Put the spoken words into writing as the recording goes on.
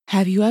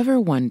Have you ever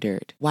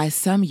wondered why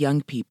some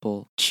young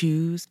people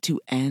choose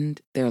to end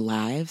their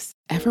lives?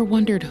 Ever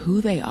wondered who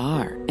they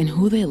are and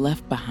who they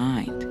left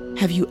behind?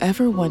 Have you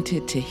ever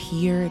wanted to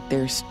hear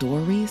their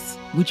stories?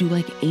 Would you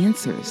like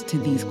answers to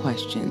these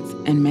questions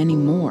and many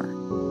more?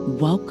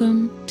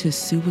 Welcome to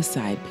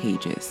Suicide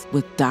Pages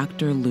with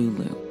Dr.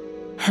 Lulu.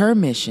 Her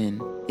mission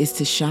is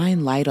to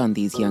shine light on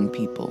these young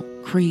people,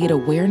 create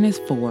awareness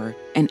for,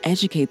 and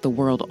educate the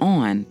world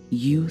on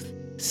youth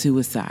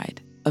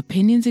suicide.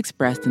 Opinions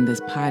expressed in this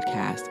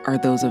podcast are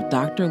those of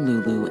Dr.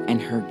 Lulu and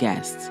her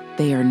guests.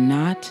 They are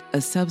not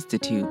a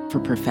substitute for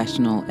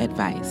professional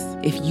advice.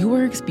 If you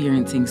are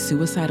experiencing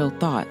suicidal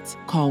thoughts,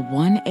 call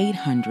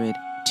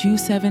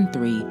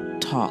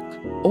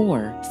 1-800-273-TALK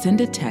or send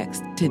a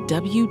text to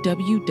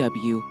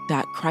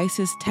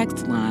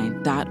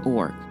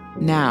www.crisistextline.org.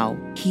 Now,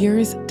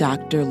 here's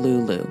Dr.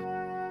 Lulu.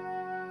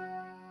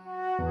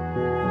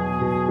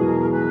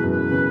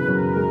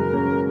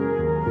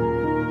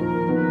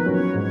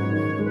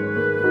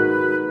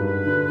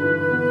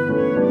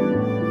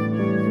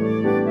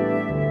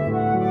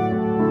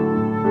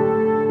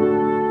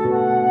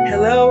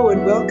 Hello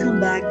and welcome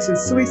back to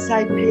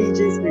Suicide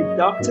Pages with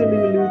Dr.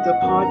 Lulu, the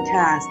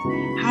podcast.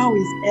 How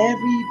is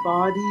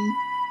everybody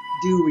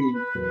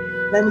doing?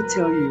 Let me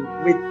tell you,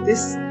 with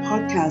this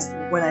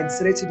podcast, when I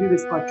decided to do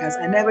this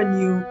podcast, I never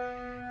knew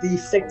the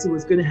effect it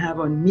was going to have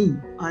on me,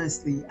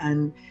 honestly.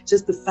 And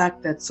just the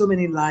fact that so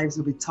many lives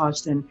will be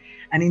touched and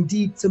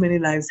indeed so many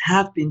lives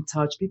have been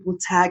touched. People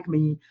tag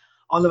me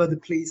all over the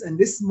place. And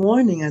this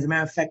morning, as a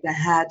matter of fact, I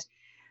had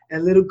a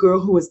little girl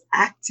who was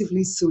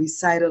actively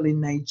suicidal in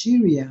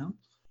Nigeria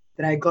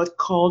that I got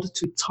called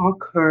to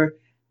talk her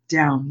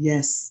down.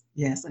 Yes.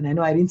 And I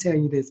know I didn't tell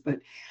you this,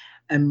 but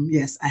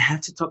yes, I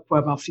had to talk for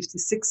about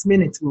 56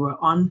 minutes. We were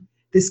on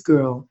this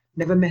girl.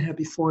 Never met her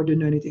before, don't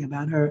know anything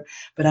about her,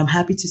 but I'm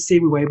happy to say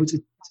we were able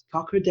to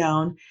talk her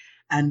down.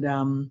 And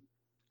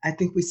I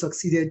think we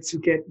succeeded to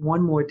get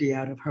one more day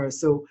out of her.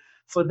 So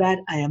for that,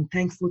 I am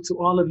thankful to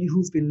all of you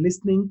who's been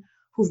listening,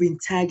 who've been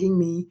tagging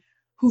me,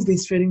 who've been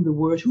spreading the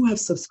word, who have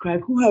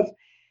subscribed, who have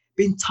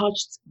been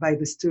touched by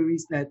the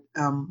stories that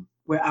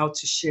we're out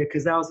to share,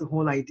 because that was the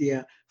whole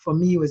idea. For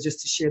me, was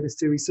just to share the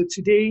story. So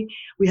today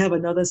we have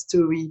another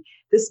story.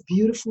 This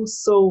beautiful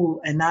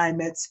soul and I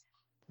met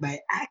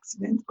by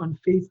accident on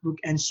Facebook,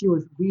 and she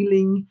was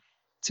willing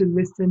to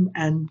listen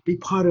and be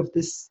part of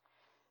this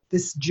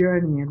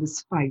journey and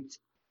this fight.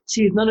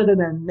 She is none other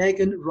than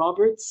Megan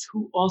Roberts,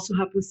 who also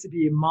happens to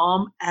be a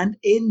mom and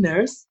a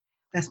nurse.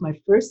 That's my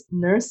first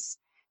nurse.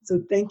 So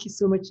thank you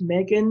so much,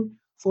 Megan,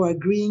 for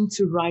agreeing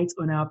to write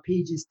on our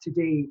pages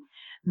today.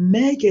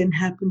 Megan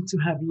happened to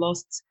have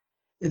lost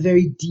a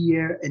very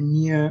dear and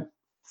near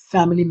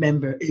family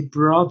member, a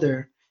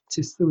brother,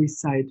 to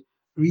suicide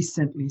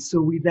recently. So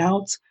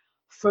without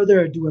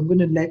further ado, I'm going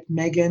to let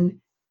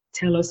Megan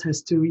tell us her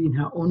story in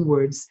her own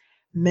words.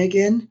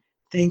 Megan,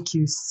 thank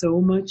you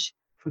so much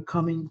for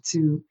coming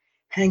to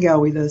hang out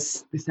with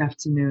us this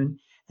afternoon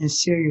and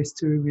share your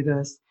story with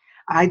us.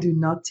 I do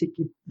not take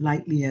it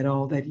lightly at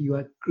all that you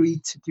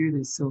agreed to do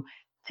this. So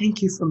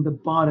thank you from the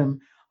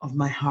bottom of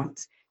my heart.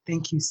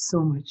 Thank you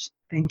so much.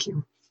 Thank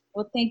you.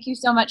 Well, thank you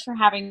so much for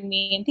having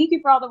me. And thank you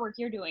for all the work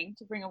you're doing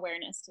to bring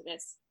awareness to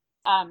this.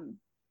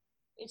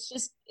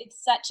 It's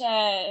such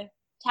a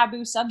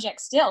taboo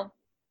subject still,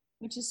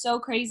 which is so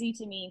crazy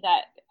to me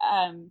that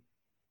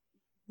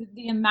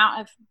the amount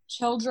of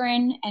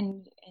children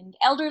and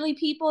elderly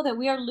people that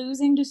we are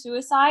losing to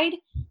suicide.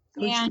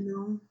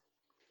 And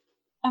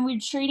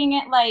we're treating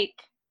it like,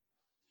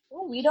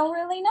 oh, we don't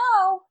really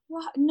know.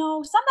 Well,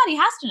 no, somebody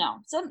has to know.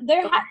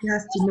 Somebody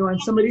has to know,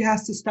 and somebody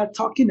has to start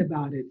talking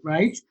about it,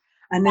 right?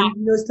 And then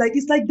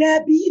it's like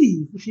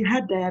diabetes. If you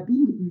had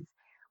diabetes,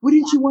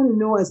 wouldn't you want to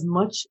know as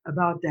much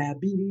about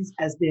diabetes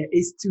as there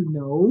is to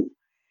know,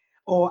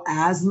 or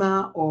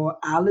asthma or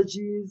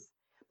allergies?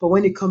 But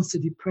when it comes to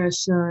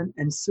depression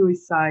and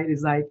suicide,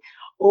 it's like,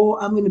 oh,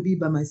 I'm going to be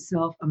by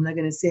myself. I'm not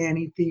going to say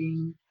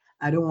anything.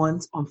 I don't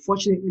want,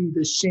 unfortunately,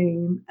 the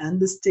shame and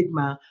the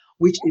stigma,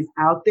 which is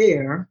out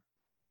there,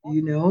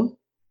 you know?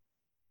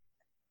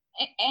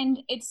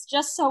 And it's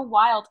just so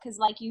wild because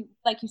like you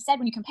said,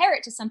 when you compare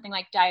it to something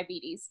like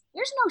diabetes,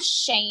 there's no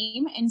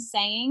shame in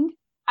saying,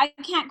 I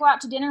can't go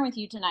out to dinner with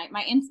you tonight.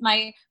 My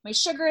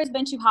sugar has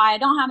been too high. I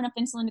don't have enough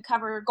insulin to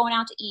cover going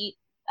out to eat.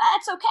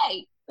 That's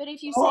okay. But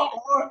if you say, I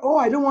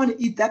don't want to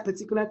eat that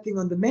particular thing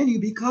on the menu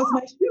because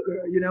my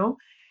sugar, you know?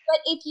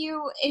 But if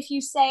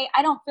you say,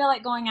 I don't feel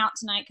like going out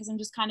tonight because I'm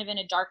just kind of in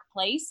a dark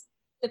place,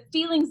 the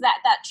feelings that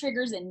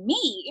triggers in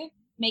me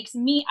makes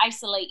me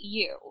isolate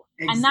you.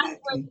 Exactly. And that's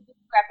where the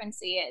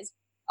discrepancy is.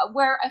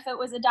 Where if it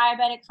was a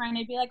diabetic friend,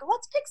 I'd be like,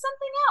 let's pick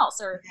something else,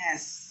 or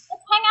yes,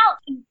 let's hang out,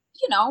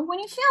 when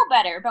you feel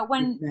better. But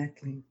when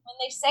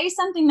they say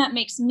something that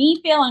makes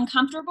me feel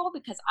uncomfortable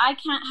because I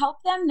can't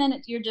help them,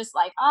 then you're just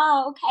like,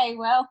 oh, okay,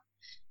 well,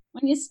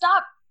 when you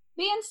stop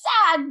being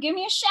sad, give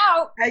me a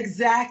shout.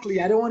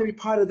 Exactly. I don't want to be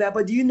part of that.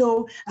 But do you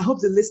know, I hope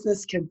the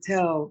listeners can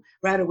tell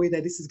right away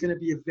that this is going to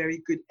be a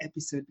very good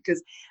episode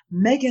because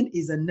Megan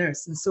is a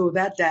nurse. And so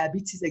that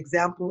diabetes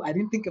example, I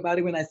didn't think about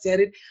it when I said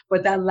it,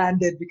 but that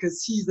landed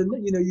because she's a,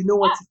 you know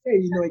what to say,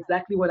 you know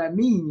exactly what I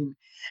mean.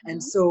 And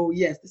Mhm. so,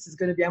 yes, this is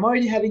going to be, I'm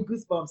already having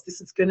goosebumps.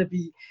 This is going to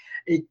be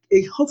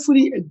a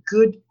hopefully a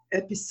good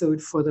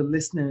episode for the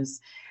listeners.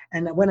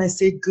 And when I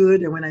say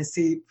good and when I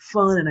say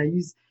fun and I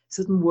use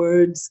certain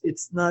words,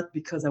 it's not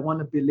because I want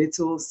to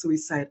belittle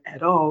suicide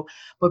at all,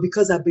 but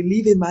because I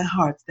believe in my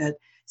heart that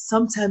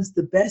sometimes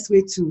the best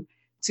way to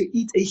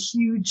eat a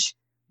huge,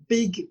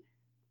 big,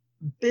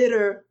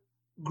 bitter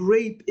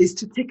grape is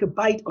to take a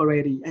bite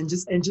already and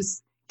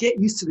just get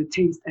used to the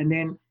taste, and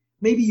then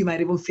maybe you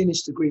might even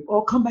finish the grape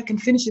or come back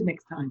and finish it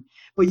next time.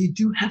 But you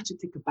do have to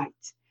take a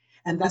bite,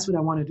 and that's what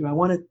I want to do. I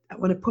want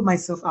to put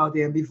myself out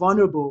there and be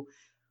vulnerable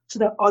so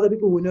that other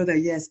people will know that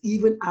yes,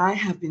 even I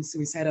have been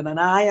suicidal and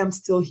I am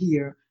still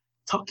here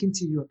talking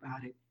to you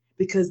about it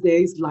because there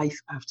is life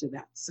after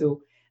that. So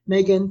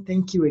Megan,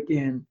 thank you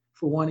again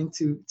for wanting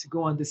to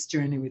go on this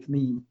journey with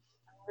me.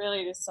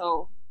 Really just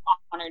so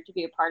honored to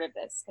be a part of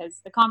this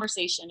because the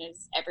conversation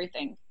is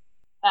everything.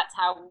 That's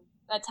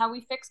how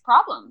we fix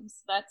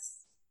problems.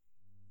 That's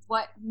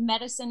what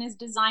medicine is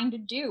designed to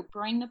do.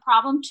 Bring the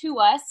problem to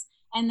us,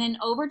 and then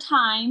over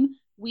time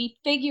we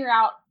figure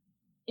out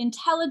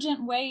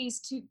intelligent ways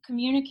to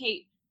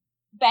communicate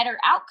better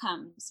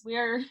outcomes.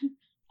 We're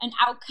an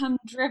outcome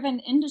driven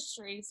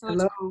industry, so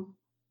it's Hello.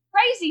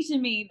 crazy to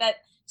me that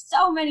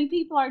so many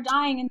people are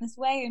dying in this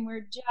way and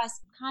we're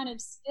just kind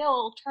of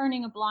still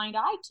turning a blind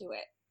eye to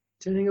it.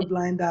 Turning a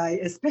blind eye,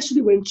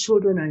 especially when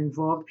children are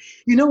involved.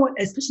 You know what?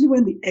 Especially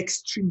when the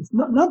extremes,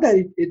 not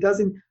that it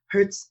doesn't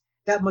hurt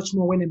that much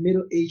more when a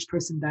middle-aged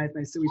person dies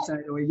by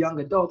suicide or a young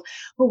adult,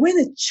 but when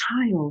a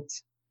child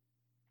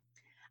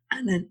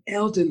and an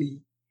elderly,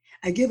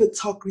 I gave a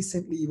talk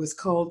recently, it was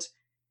called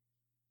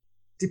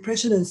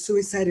Depression and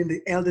Suicide in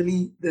the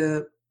Elderly,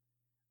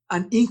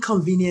 an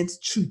inconvenient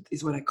truth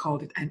is what I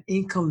called it, an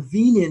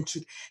inconvenient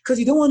truth. Because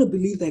you don't want to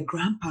believe that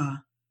grandpa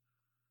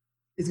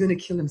is going to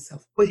kill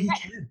himself, but he Right.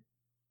 can.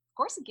 Of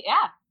course,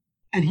 yeah.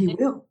 And he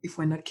will if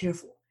we're not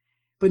careful.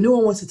 But no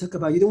one wants to talk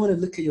about, you don't want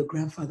to look at your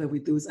grandfather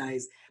with those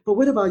eyes. But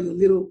what about your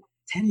little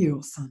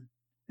 10-year-old son?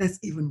 That's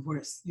even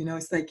worse. You know,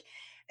 it's like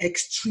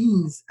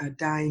extremes are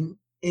dying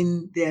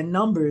in their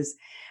numbers.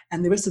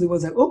 And the rest of the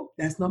world's like, oh,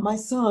 that's not my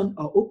son.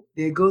 Or, oh,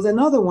 there goes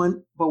another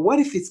one. But what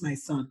if it's my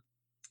son?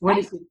 What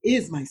Right. if it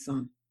is my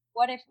son?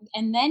 What if,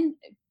 and then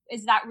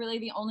is that really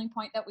the only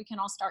point that we can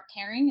all start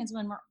caring is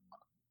when we're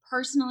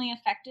personally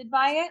affected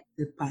by it?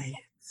 Goodbye.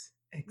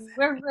 Exactly.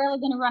 We're really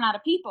going to run out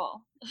of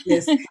people.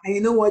 Yes. And you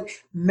know what?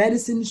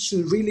 Medicine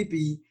should really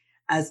be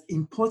as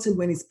important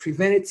when it's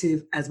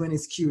preventative as when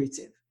it's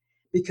curative.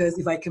 Because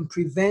if I can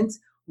prevent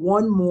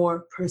one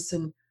more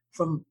person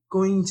from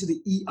going into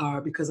the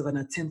ER because of an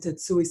attempted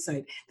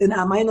suicide, then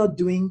am I not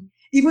doing,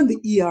 even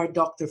the ER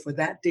doctor for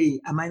that day,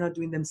 am I not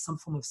doing them some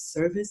form of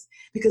service?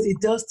 Because it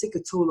does take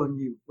a toll on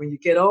you. When you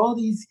get all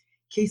these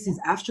cases,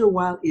 after a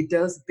while, it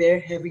does bear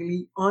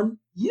heavily on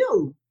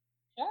you.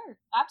 Sure,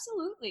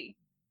 absolutely.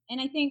 And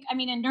I think, I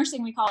mean, in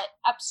nursing, we call it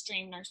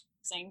upstream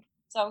nursing.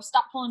 So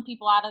stop pulling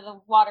people out of the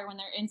water when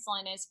their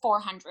insulin is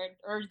 400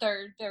 or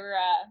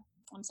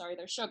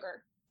their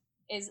sugar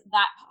is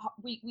that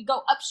we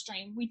go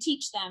upstream. We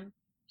teach them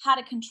how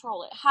to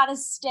control it, how to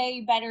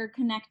stay better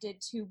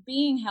connected to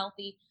being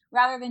healthy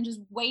rather than just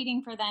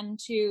waiting for them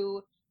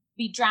to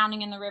be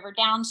drowning in the river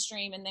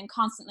downstream and then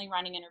constantly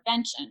running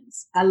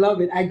interventions. I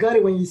love it. I got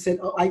it when you said,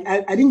 oh, I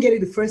didn't get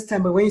it the first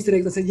time, but when you said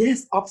it, I said,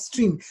 yes,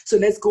 upstream. So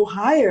let's go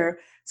higher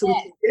so we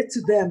can get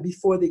to them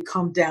before they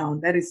come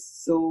down. That is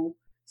so,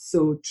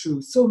 so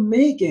true. So,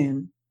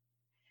 Megan,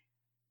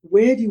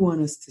 where do you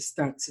want us to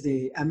start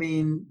today? I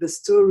mean, the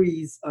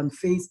stories on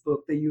Facebook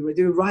that you read,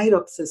 the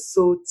write-ups are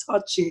so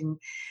touching,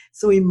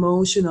 so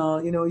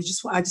emotional. You know, I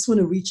just want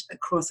to reach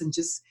across and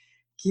just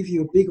give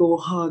you a big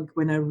old hug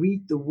when I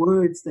read the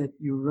words that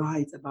you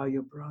write about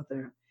your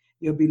brother,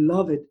 your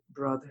beloved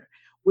brother.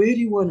 Where do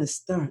you want to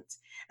start?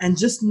 And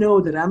just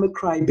know that I'm a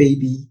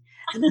crybaby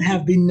and I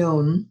have been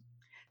known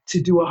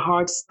to do a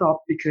hard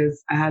stop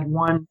because I had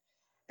one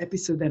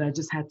episode that I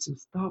just had to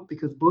stop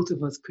because both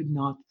of us could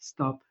not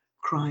stop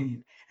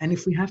crying. And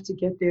if we have to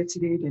get there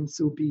today, then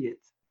so be it.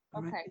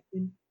 All right.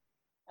 Okay.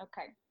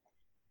 Okay.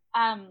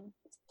 Um,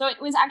 so it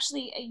was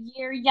actually a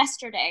year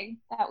yesterday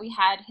that we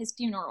had his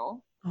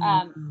funeral.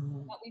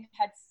 But we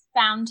had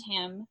found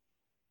him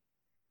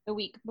the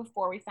week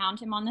before. We found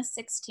him on the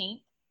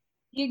 16th.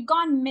 He had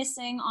gone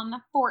missing on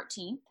the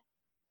 14th.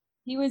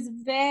 He was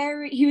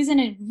in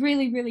a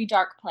really, really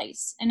dark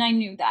place, and I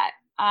knew that.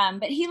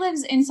 But he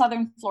lives in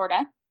Southern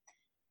Florida.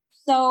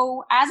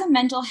 So as a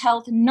mental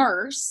health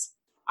nurse,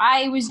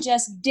 I was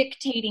just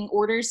dictating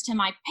orders to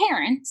my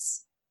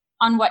parents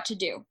on what to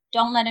do.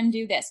 Don't let him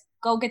do this.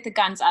 Go get the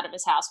guns out of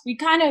his house. We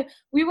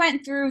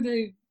went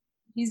through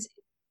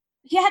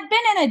he had been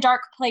in a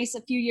dark place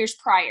a few years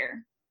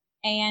prior.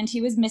 and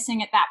he was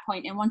missing at that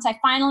point. And once I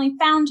finally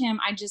found him,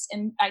 I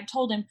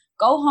told him,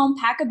 go home,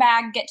 pack a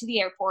bag, get to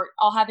the airport.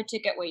 I'll have a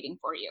ticket waiting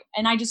for you.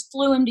 And I just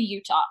flew him to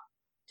Utah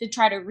to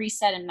try to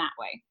reset him that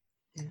way.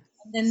 Yes.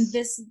 And then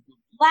this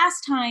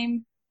last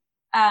time,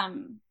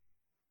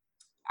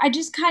 I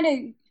just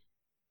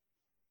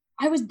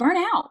I was burnt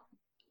out.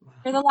 Wow.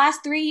 For the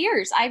last 3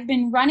 years, I've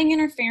been running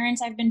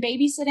interference. I've been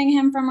babysitting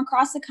him from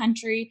across the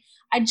country.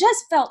 I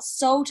just felt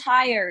so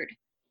tired.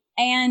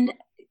 And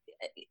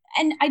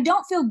I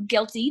don't feel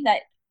guilty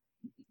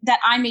that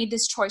I made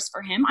this choice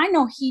for him. I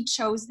know he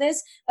chose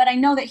this, but I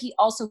know that he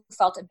also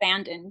felt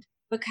abandoned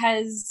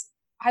because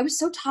I was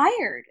so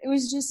tired. It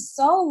was just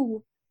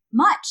so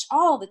much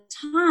all the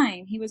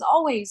time. He was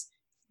always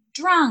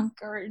drunk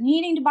or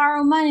needing to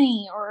borrow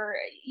money or,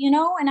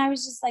 and I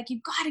was just like, you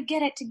got to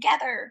get it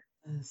together.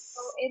 Yes.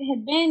 So it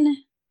had been,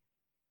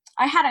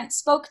 I hadn't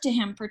spoke to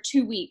him for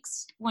 2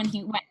 weeks when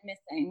he went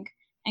missing.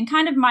 And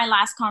kind of my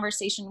last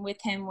conversation with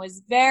him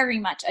was very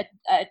much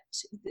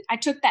I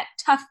took that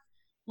tough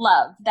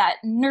love, that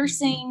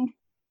nursing,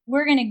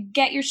 we're going to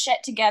get your shit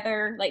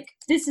together. Like,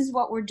 this is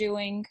what we're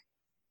doing.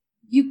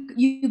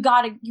 You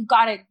gotta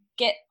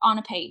get on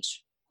a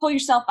page, pull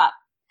yourself up.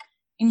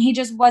 And he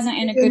just wasn't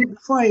in a good.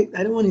 Before I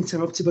don't want to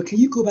interrupt you, but can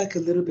you go back a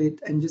little bit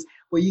and just,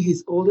 were you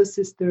his older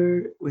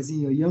sister? Was he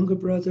your younger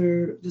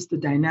brother? Just the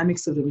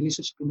dynamics of the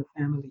relationship in the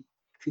family,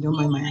 if you don't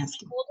mind my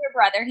asking. Older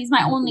brother. He's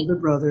my only older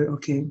brother.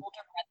 Okay. Older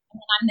brother,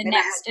 and I'm the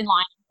next in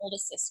line,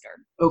 oldest sister.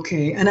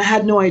 Okay, and I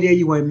had no idea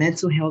you were a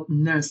mental health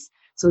nurse.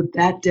 So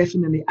that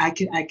definitely, I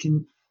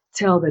can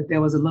tell that there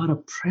was a lot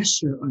of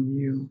pressure on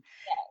you.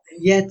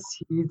 Yes. Yet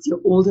he's your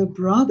older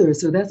brother,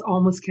 so that's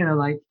almost kind of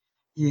like,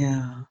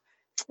 yeah.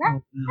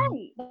 Right.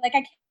 Like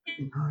I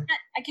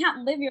can't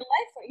live your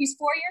life for. He's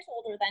 4 years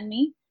older than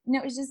me, and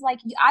it was just like,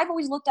 I've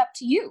always looked up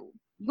to you.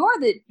 You're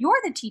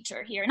the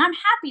teacher here, and I'm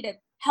happy to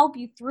help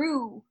you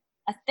through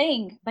a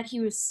thing. But he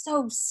was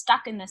so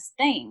stuck in this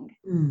thing,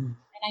 and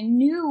I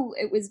knew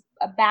it was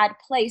a bad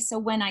place. So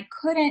when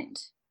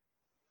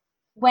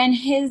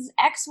his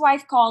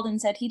ex-wife called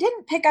and said he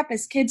didn't pick up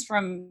his kids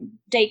from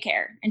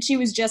daycare, and she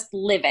was just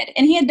livid,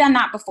 and he had done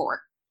that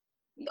before.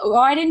 Oh,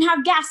 I didn't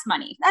have gas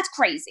money. That's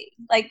crazy.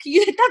 Like,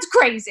 that's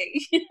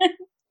crazy.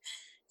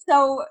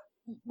 So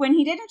when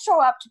he didn't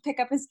show up to pick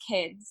up his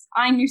kids,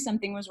 I knew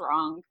something was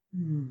wrong.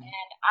 And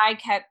I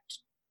kept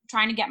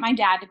trying to get my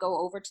dad to go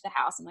over to the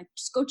house. I'm like,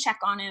 just go check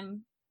on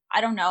him. I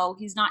don't know.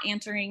 He's not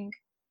answering.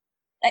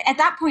 At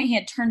that point, he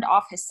had turned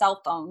off his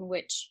cell phone,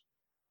 which,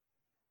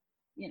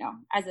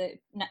 as a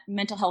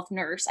mental health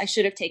nurse, I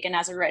should have taken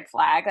as a red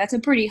flag. That's a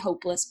pretty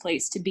hopeless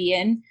place to be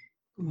in.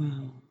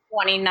 Wow.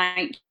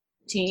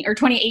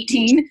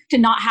 2018 to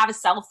not have a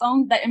cell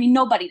phone.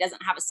 Nobody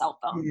doesn't have a cell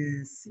phone.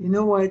 Yes. You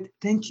know what?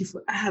 Thank you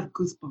I have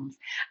goosebumps.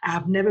 I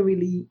have never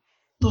really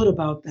thought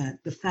about that.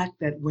 The fact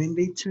that when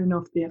they turn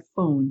off their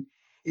phone,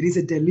 it is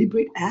a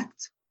deliberate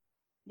act.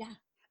 Yeah.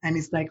 And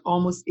it's like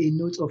almost a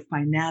note of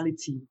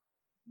finality.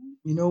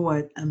 You know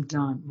what? I'm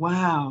done.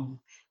 Wow.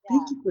 Yeah.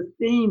 Thank you for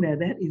saying that.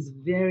 That is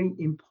very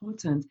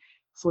important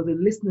for the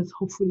listeners,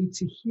 hopefully,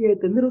 to hear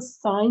the little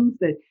signs,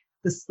 that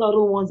the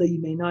subtle ones that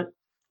you're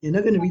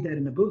not going to read that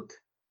in a book.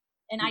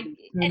 And it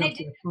didn't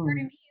occur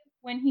to me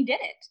when he did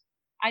it.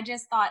 I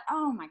just thought,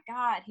 oh my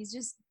God, he's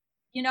just,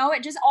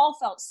 it just all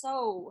felt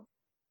so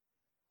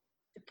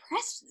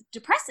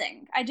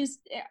depressing.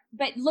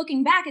 But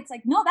looking back, it's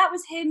like, no, that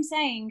was him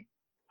saying,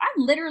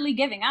 I'm literally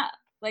giving up.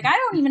 Like, I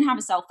don't even have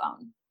a cell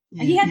phone.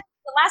 Yeah. And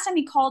the last time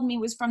he called me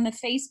was from the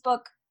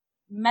Facebook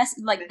the app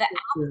that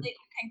you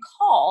can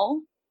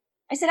call.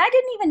 I said, I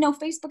didn't even know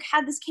Facebook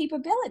had this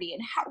capability.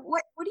 And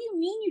what do you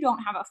mean you don't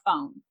have a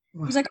phone?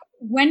 Wow. He's like,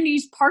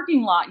 Wendy's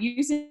parking lot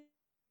using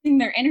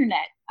their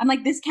internet. I'm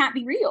like, this can't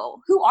be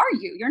real. Who are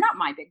you? You're not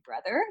my big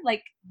brother.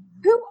 Like,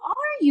 who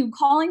are you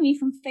calling me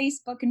from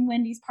Facebook and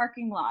Wendy's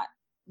parking lot?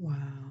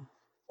 Wow.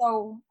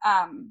 So,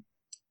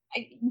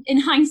 in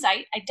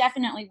hindsight, I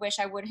definitely wish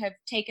I would have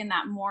taken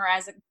that more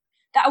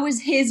that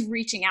was his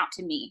reaching out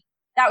to me.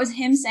 That was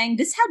him saying,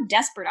 this is how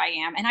desperate I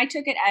am. And I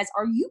took it as,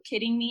 are you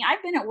kidding me?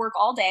 I've been at work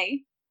all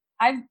day.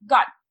 I've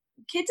got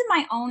kids of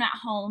my own at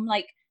home.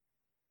 Like,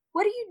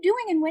 what are you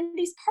doing in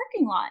Wendy's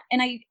parking lot?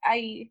 And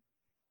I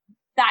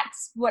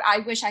that's what I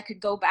wish I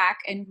could go back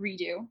and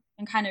redo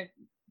and kind of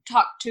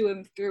talk to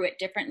him through it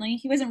differently.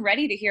 He wasn't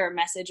ready to hear a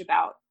message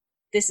about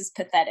this is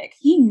pathetic.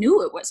 He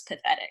knew it was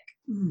pathetic.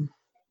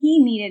 He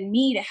needed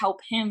me to help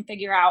him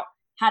figure out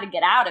how to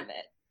get out of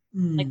it,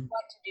 like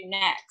what to do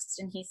next.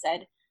 And he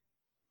said,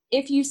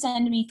 if you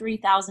send me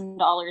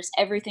 $3,000,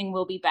 everything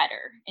will be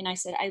better. And I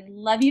said, I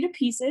love you to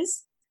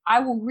pieces. I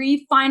will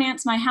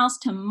refinance my house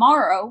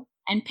tomorrow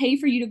and pay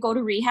for you to go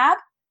to rehab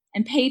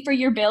and pay for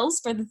your bills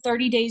for the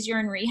 30 days you're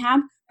in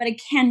rehab, but I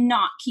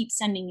cannot keep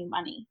sending you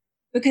money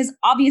because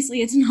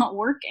obviously it's not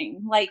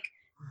working. Like,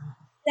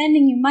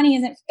 sending you money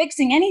isn't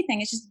fixing anything.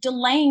 It's just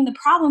delaying the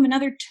problem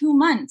another 2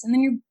 months, and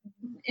then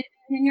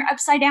you're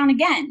upside down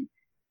again.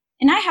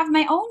 And I have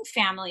my own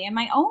family and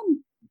my own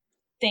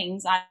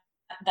things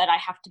that I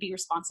have to be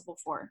responsible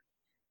for.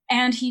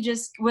 And he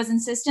just was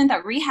insistent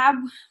that rehab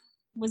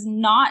was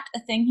not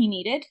a thing he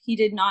needed. He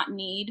did not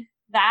need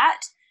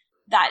that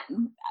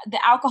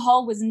the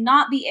alcohol was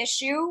not the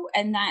issue,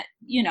 and that,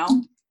 you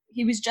know,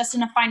 he was just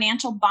in a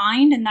financial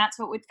bind and that's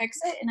what would fix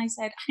it. And I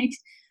said,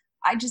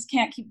 I just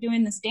can't keep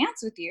doing this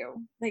dance with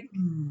you. Like,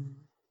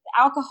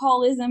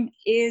 alcoholism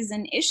is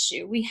an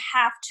issue. We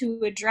have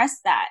to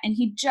address that. And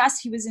he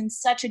was in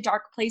such a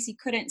dark place. He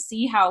couldn't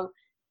see how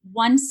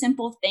one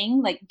simple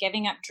thing like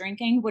giving up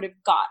drinking would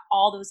have got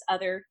all those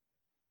other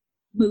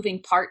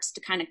moving parts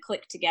to kind of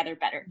click together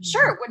better.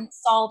 Sure, it wouldn't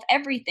solve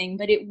everything,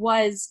 but it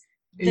was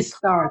the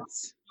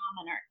starts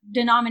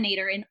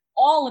denominator in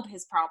all of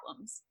his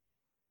problems.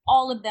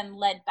 All of them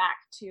led back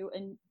to,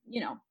 and you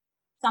know,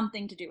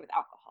 something to do with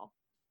alcohol.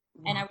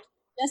 And I was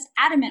just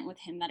adamant with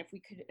him that if we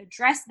could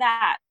address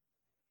that,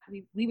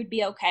 we would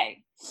be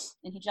okay.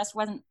 And he just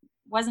wasn't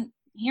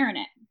hearing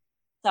it.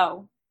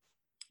 So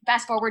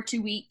fast forward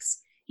 2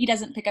 weeks, he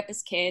doesn't pick up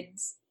his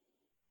kids.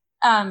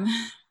 And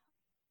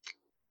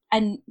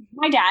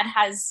my dad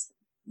has,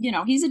 you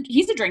know, he's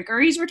a drinker,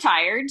 he's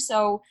retired.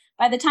 So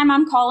by the time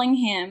I'm calling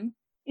him,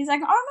 he's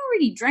like, oh, I'm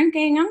already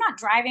drinking. I'm not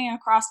driving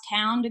across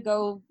town to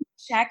go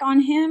check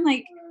on him.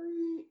 Like,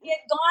 he had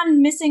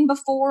gone missing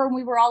before, and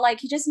we were all like,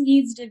 he just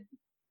needs to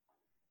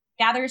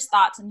gather his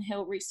thoughts and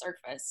he'll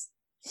resurface.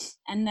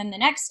 And then the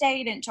next day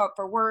he didn't show up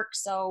for work.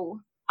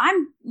 So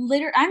I'm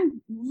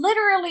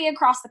literally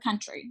across the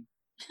country.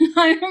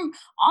 I'm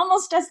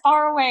almost as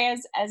far away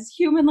as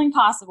humanly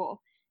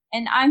possible.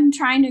 And I'm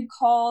trying to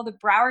call the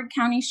Broward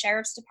County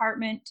Sheriff's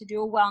Department to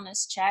do a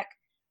wellness check,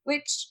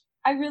 which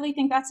I really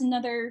think that's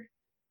another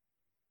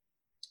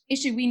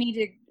issue we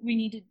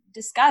need to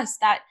discuss.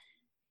 That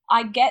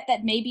I get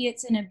that maybe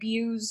it's an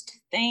abused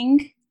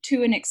thing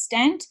to an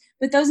extent,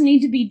 but those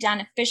need to be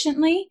done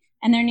efficiently,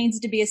 and there needs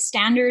to be a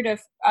standard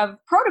of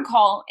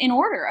protocol in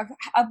order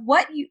of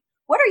what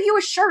are you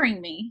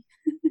assuring me?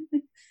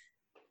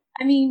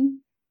 I mean,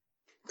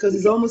 because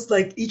it's almost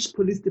like each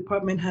police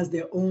department has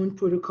their own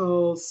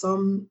protocol.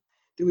 Some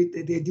do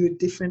it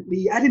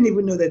differently. I didn't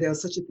even know that there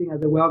was such a thing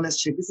as a wellness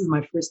check. This is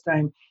my first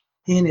time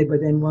hearing it, but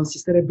then once you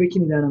started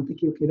breaking it down, I'm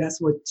thinking, okay, that's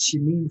what she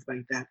means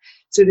by that.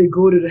 So they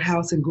go to the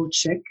house and go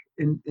check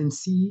and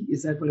see,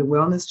 is that what a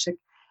wellness check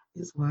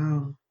is?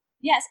 Wow.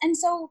 Yes, and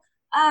so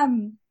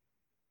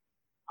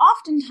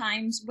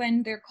oftentimes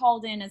when they're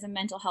called in as a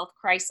mental health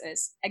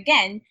crisis,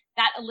 again,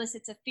 that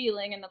elicits a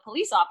feeling in the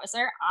police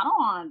officer, I don't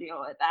want to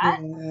deal with that.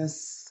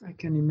 Yes, I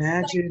can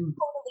imagine. But it's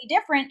totally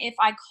different if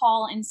I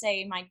call and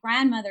say my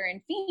grandmother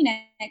in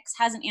Phoenix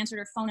hasn't answered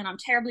her phone and I'm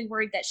terribly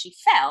worried that she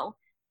fell.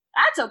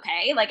 That's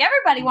okay. Like,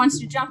 everybody wants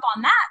to jump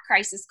on that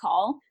crisis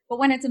call. But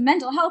when it's a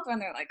mental health one,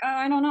 they're like, oh,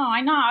 I don't know.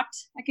 I knocked.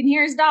 I can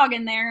hear his dog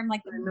in there. I'm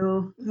like, I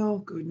know. Oh,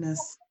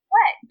 goodness.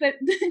 What? But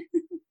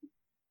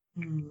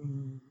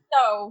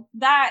so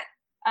that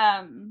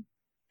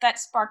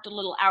sparked a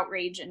little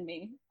outrage in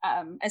me.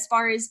 As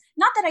far as,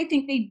 not that I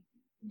think they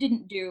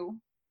didn't do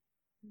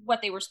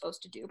what they were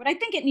supposed to do, but I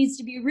think it needs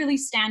to be really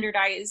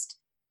standardized.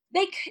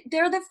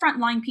 They're the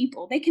frontline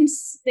people. They can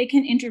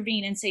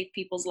intervene and save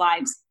people's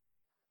lives.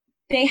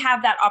 They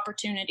have that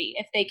opportunity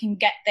if they can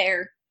get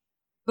there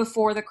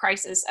before the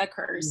crisis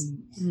occurs.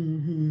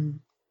 Mm-hmm.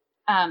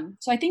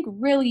 So I think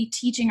really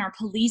teaching our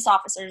police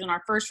officers and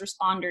our first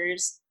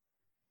responders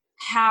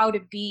how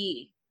to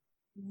be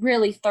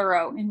really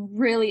thorough and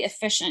really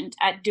efficient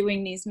at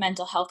doing these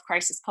mental health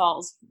crisis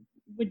calls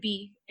would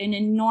be an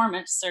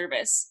enormous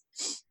service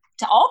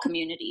to all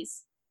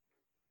communities.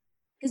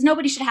 Because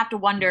nobody should have to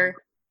wonder,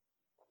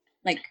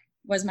 like,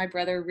 was my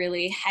brother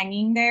really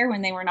hanging there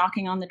when they were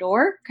knocking on the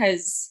door?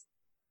 Because,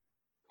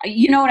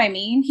 you know what I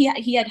mean? He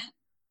had.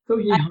 So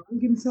he hung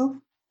himself?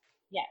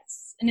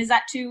 Yes. And is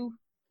that too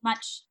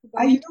much?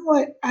 You know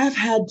what? I've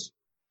had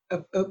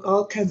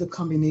all kinds of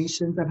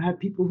combinations. I've had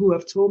people who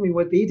have told me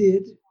what they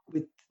did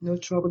with no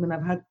trouble, and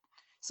I've had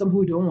some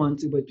who don't want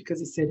to, but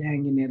because it said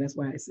hang in there, that's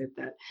why I said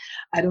that.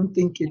 I don't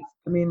think it's,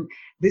 I mean,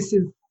 this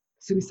is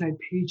Suicide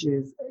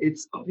Pages.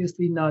 It's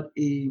obviously not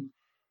a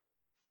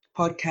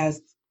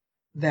podcast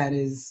that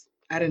is,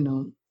 I don't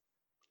know,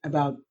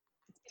 about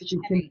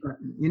teaching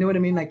kindergarten. You know what I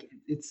mean? Like,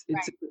 it's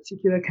right. A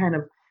particular kind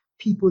of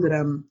people that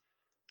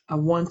I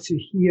want to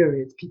hear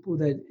it, people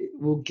that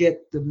will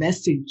get the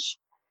message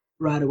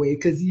right away,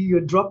 because you're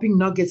dropping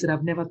nuggets that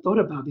I've never thought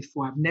about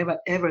before. I've never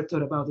ever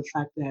thought about the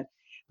fact that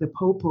the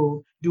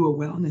Popo do a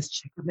wellness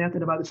check. I've never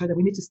thought about the fact that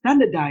we need to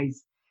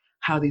standardize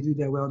how they do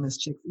their wellness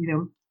check. You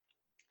know,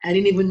 I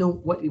didn't even know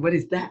what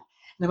is that.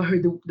 Never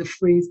heard the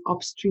phrase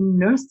upstream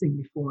nursing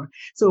before.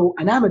 So,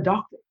 and I'm a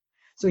doctor.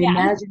 So yeah.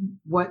 Imagine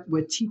what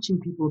we're teaching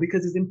people,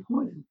 because it's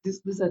important.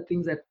 These are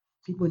things that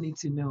people need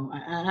to know.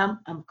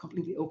 I'm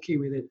completely okay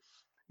with it.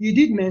 You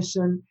did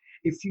mention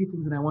a few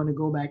things, and I want to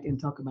go back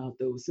and talk about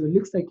those. So it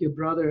looks like your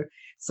brother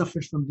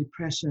suffers from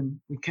depression.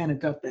 We kind of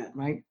got that,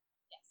 right?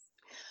 Yes.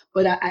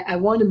 But I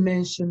want to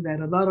mention that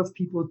a lot of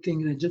people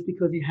think that just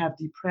because you have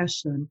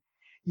depression,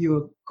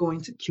 you're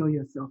going to kill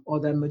yourself, or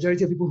the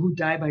majority of people who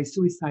die by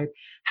suicide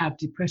have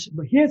depression.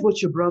 But here's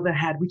what your brother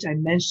had, which I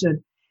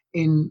mentioned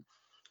in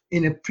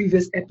a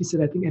previous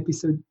episode, I think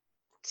episode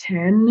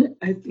 10,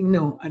 I think,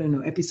 no, I don't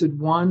know, episode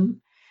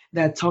 1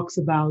 that talks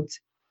about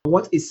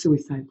what is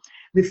suicide.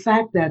 The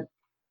fact that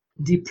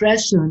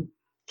depression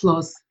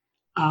plus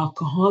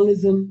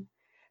alcoholism,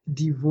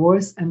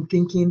 divorce, I'm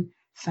thinking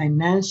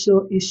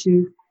financial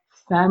issues,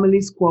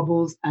 family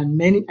squabbles, and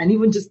many, and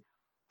even just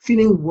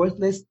feeling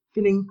worthless,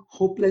 feeling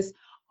hopeless,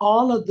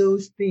 all of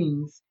those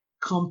things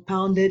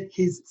compounded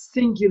his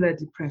singular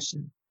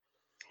depression.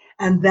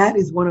 And that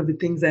is one of the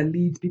things that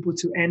leads people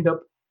to end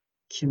up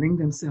killing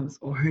themselves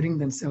or hurting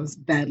themselves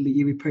badly,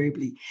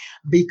 irreparably,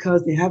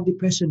 because they have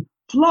depression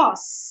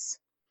plus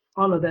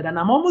all of that. And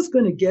I'm almost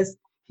going to guess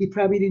he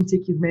probably didn't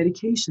take his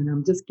medication.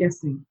 I'm just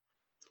guessing.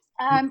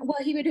 Well,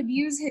 he would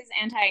abuse his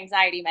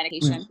anti-anxiety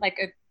medication Right.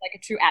 like a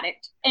true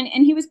addict, and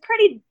he was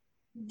pretty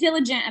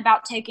diligent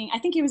about taking. I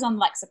think he was on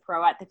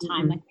Lexapro at the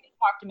time. Like, we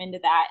talked him into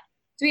that,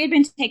 so he had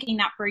been taking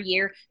that for a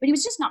year, but he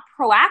was just not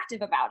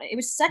proactive about it. It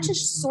was such a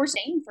source of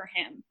pain for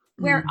him.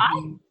 Where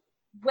I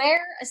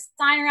wear a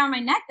sign around my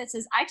neck that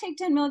says I take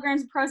 10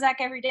 milligrams of Prozac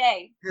every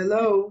day.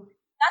 Hello.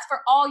 That's for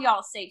all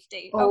y'all's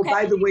safety. Oh, Okay.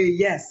 by the way,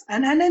 yes.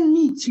 And then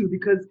me too,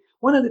 because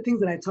one of the things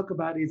that I talk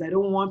about is I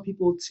don't want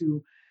people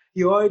to,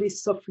 you're already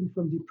suffering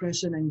from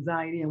depression,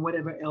 anxiety, and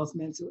whatever else,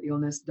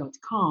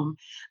 mentalillness.com.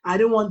 I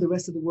don't want the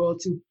rest of the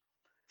world to,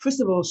 first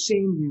of all,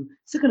 shame you.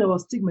 Second of all,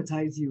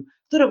 stigmatize you.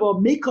 Third of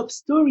all, make up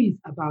stories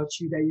about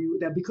you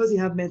that because you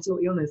have mental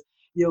illness,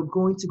 you're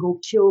going to go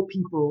kill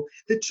people.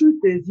 The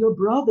truth is, your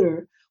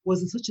brother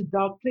was in such a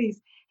dark place.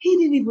 He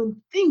didn't even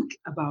think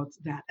about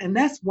that. And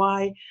that's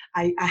why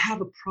I have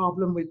a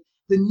problem with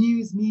the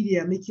news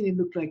media making it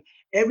look like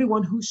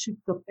everyone who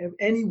shoots up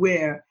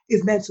anywhere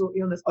is mental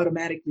illness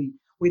automatically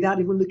without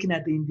even looking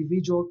at the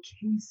individual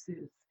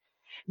cases.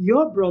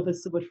 Your brother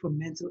suffered from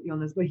mental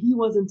illness, but he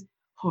wasn't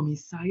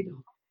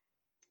homicidal.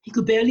 He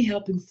could barely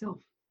help himself,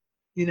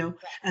 you know?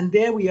 And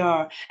there we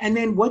are. And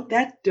then what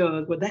that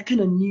does, what that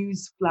kind of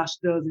news flash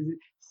does is it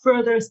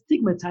further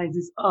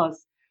stigmatizes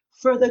us,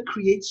 further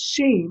creates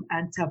shame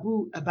and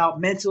taboo about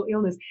mental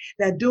illness,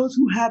 that those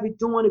who have it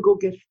don't want to go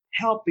get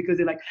help because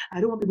they're like, I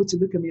don't want people to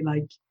look at me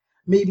like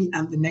maybe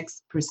I'm the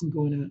next person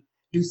going to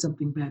do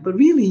something bad. But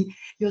really,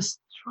 you're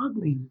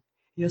struggling,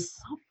 you're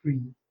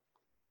suffering.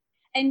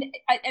 And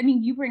I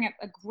mean, you bring up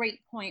a great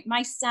point.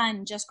 My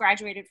son just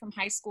graduated from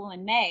high school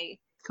in May.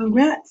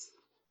 Congrats.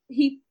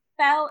 He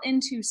fell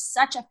into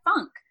such a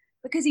funk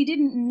because he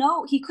didn't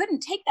know, he couldn't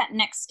take that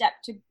next step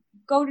to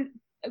go to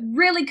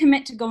really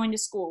commit to going to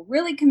school,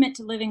 really commit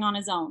to living on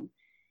his own.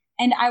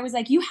 And I was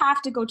like, you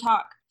have to go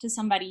talk to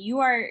somebody.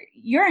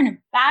 You're in a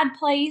bad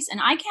place and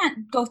I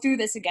can't go through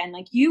this again.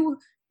 Like you're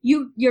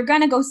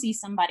going to go see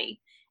somebody.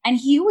 And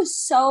he was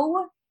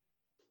so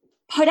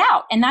put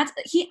out. And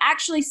he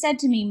actually said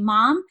to me,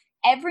 Mom,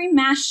 every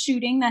mass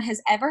shooting that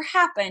has ever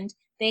happened,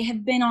 they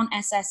have been on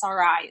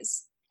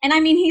SSRIs. And I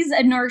mean, he's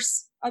a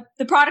nurse,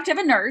 the product of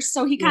a nurse.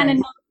 So he kind of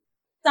knows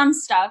some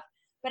stuff.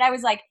 But I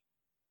was like,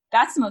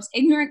 that's the most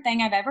ignorant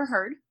thing I've ever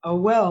heard. Oh,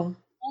 well.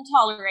 Don't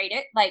tolerate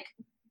it. Like,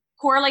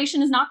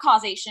 correlation is not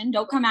causation.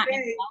 Don't come at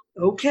me.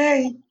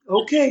 Okay.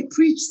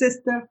 Preach,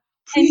 sister.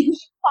 Preach. And he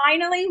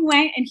finally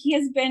went, and he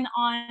has been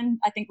on,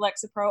 I think,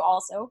 Lexapro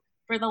also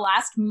for the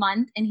last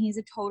month, and he's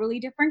a totally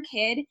different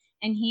kid.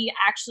 And he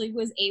actually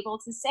was able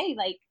to say,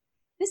 like,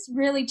 this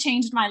really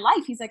changed my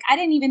life. He's like, I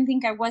didn't even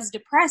think I was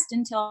depressed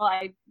until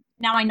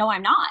now I know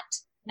I'm not.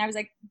 And I was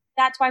like,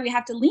 that's why we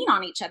have to lean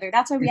on each other.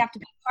 That's why we have to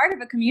be part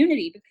of a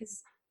community,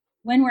 because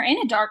when we're in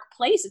a dark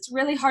place, it's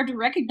really hard to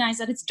recognize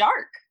that it's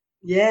dark.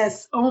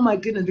 Yes. Oh my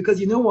goodness. Because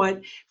you know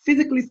what?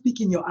 Physically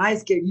speaking, your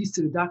eyes get used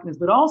to the darkness,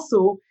 but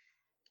also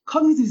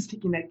cognitively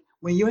speaking, like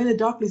when you're in the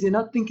darkness, you're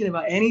not thinking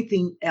about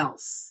anything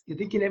else. You're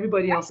thinking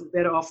everybody else is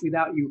better off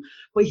without you.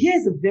 But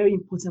here's a very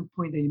important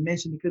point that you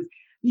mentioned, because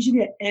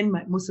usually I end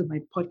most of my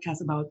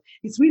podcasts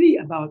it's really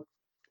about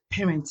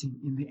parenting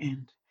in the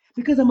end,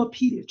 because I'm a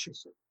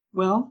pediatrician.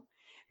 Well,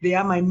 they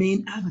are my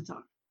main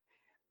avatar.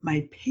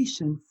 My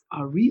patients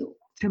are real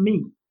to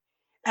me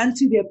and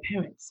to their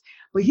parents.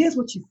 But here's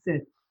what you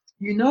said.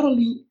 You not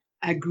only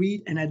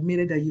agreed and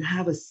admitted that you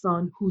have a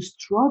son who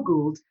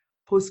struggled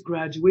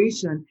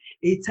post-graduation,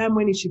 a time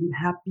when he should be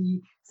happy,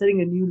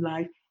 starting a new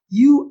life.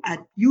 You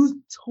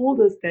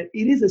told us that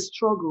it is a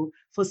struggle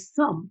for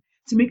some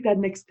to make that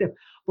next step.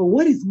 But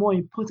what is more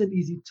important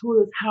is you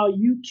told us how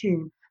you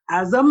came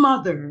as a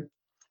mother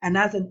and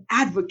as an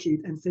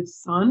advocate and said,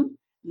 son,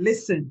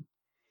 listen,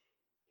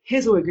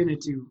 here's what we're going to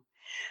do.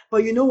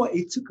 But you know what?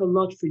 It took a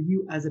lot for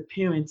you as a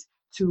parent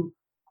to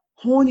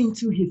hone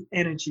into his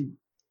energy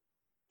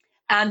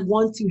and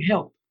want to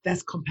help.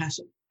 That's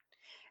compassion.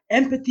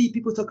 Empathy,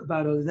 people talk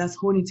about it, that's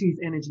honing to his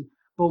energy.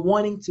 But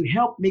wanting to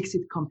help makes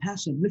it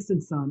compassion.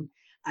 Listen, son,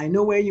 I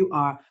know where you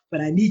are,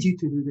 but I need you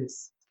to do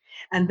this.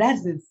 And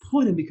that's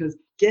important because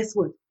guess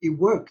what? It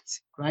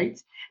worked, right?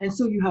 And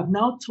so you have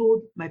now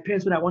told my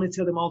parents what I want to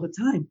tell them all the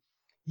time.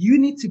 You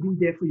need to be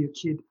there for your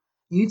kid.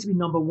 You need to be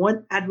number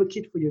one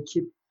advocate for your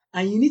kid.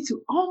 And you need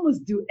to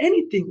almost do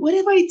anything,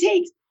 whatever it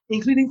takes,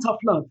 including tough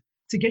love,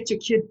 to get your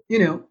kid,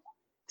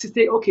 to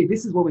say, okay,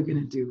 this is what we're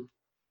going to do.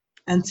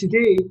 And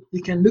today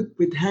you can look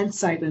with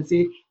hindsight and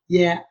say,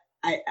 Yeah,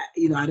 I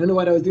don't know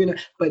what I was doing,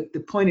 but the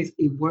point is,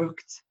 it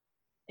worked.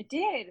 It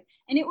did.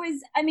 And it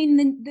was, I mean,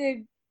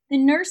 the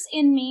nurse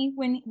in me,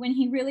 when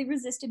he really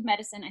resisted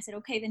medicine, I said,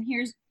 okay, then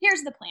here's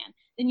the plan.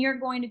 Then you're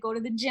going to go to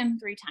the gym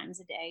 3 times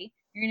a day.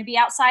 You're going to be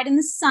outside in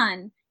the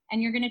sun,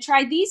 and you're going to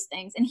try these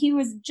things. And he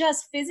was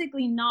just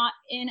physically not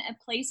in a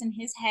place in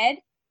his head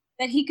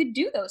that he could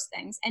do those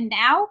things. And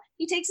now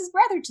he takes his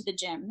brother to the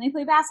gym. They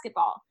play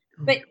basketball.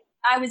 But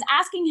I was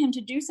asking him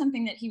to do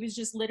something that he was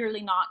just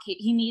literally not.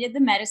 He needed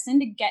the medicine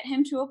to get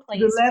him to a place.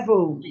 The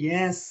level,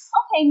 yes.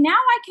 Okay, now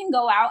I can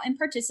go out and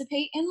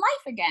participate in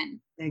life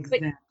again.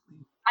 Exactly. But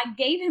I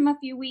gave him a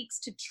few weeks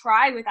to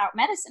try without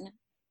medicine.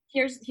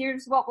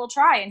 Here's what we'll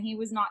try, and he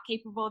was not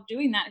capable of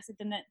doing that. I said,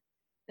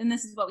 then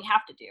this is what we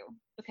have to do,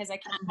 because I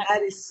can't.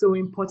 That is so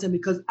important,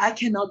 because I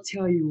cannot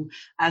tell you,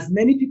 as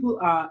many people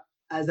are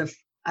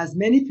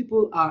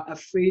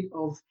afraid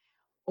of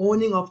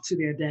owning up to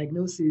their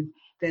diagnosis,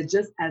 there are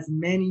just as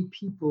many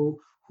people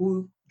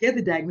who get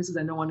the diagnosis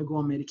and don't want to go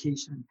on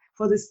medication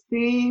for the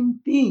same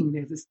thing.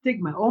 There's a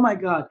stigma. Oh my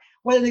God,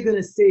 what are they going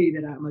to say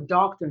that I'm a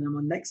doctor and I'm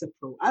on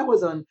Lexapro? I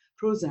was on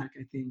Prozac,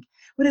 I think.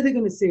 What are they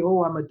going to say?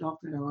 Oh, I'm a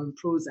doctor and I'm on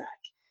Prozac.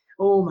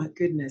 Oh my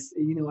goodness,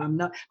 I'm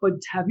not.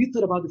 But have you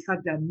thought about the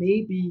fact that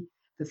maybe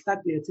the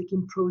fact that you're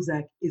taking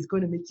Prozac is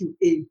going to make you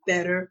a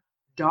better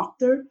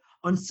doctor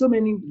on so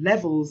many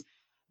levels?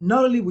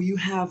 Not only will you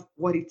have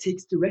what it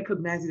takes to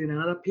recognize it in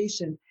another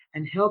patient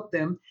and help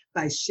them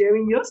by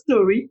sharing your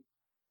story,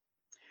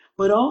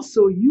 but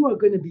also you are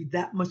going to be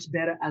that much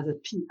better as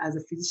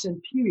a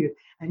physician, period.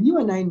 And you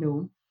and I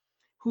know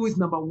who is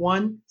number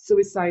one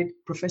suicide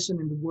profession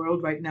in the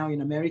world right now,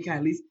 in America,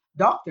 at least,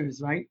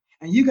 doctors, right?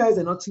 And you guys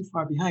are not too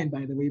far behind,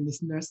 by the way,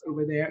 Miss Nurse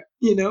over there,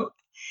 Yeah.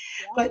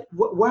 But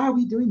why are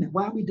we doing that?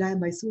 Why are we dying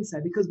by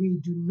suicide? Because we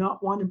do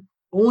not want to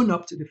own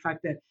up to the fact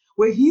that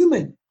we're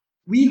human.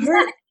 We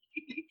hurt.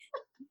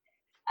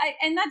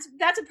 And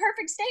that's a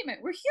perfect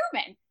statement. We're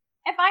human.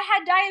 If I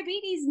had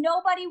diabetes,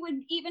 nobody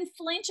would even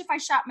flinch if I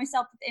shot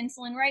myself with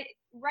insulin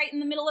right in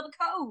the middle of a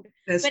code.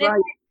 That's but right. If I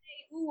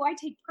say, ooh, I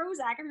take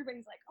Prozac,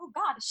 everybody's like, oh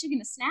God, is she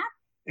gonna snap?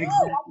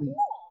 Exactly. No, I'm cool.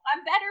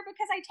 I'm better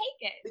because I take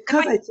it.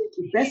 Because I take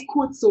it. Best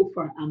quote so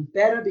far. I'm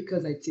better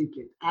because I take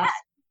it.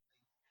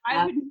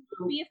 I would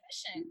not be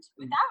efficient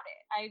without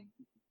it.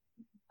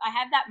 I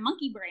have that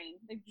monkey brain.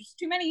 There's just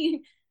too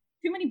many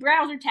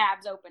browser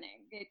tabs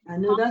opening. I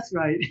know, that's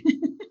right.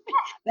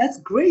 That's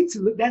great to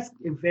look. That's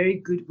a very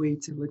good way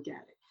to look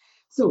at it.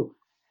 So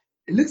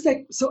it looks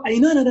like, so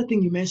another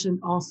thing you mentioned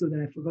also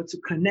that I forgot to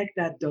connect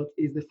that dot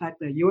is the fact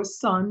that your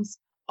son's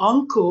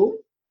uncle,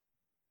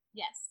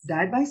 yes,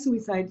 died by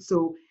suicide.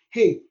 So,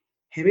 hey,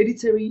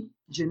 hereditary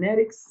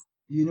genetics,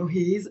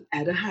 he is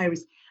at a high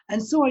risk.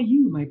 And so are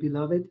you, my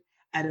beloved,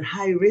 at a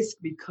high risk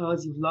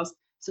because you've lost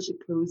such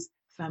a close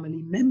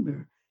family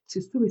member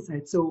to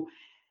suicide. So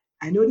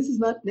I know this is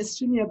not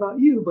necessarily about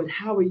you, but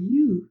how are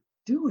you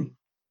doing?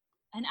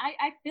 And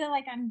I feel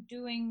like I'm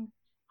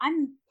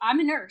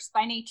a nurse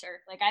by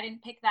nature. Like, I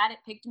didn't pick that, it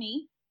picked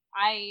me.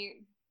 I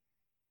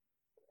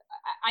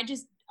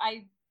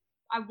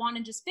want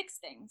to just fix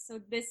things. So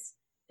this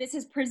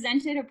has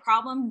presented a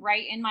problem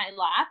right in my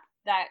lap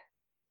that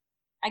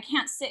I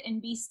can't sit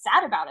and be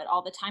sad about it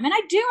all the time. And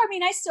I do. I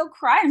mean, I still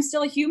cry. I'm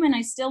still a human.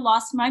 I still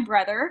lost my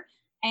brother,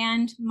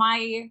 and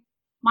my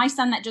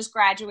son that just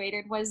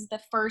graduated was the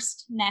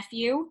first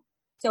nephew.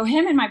 So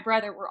him and my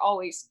brother were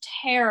always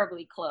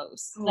terribly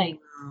close,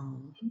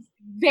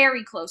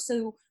 very close.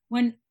 So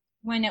when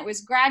it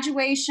was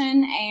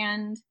graduation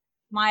and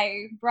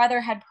my brother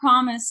had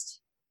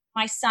promised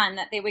my son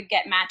that they would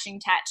get matching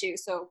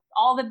tattoos. So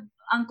all the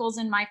uncles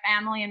in my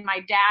family and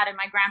my dad and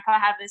my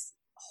grandpa have this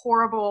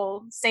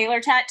horrible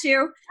sailor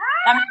tattoo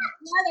that my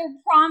brother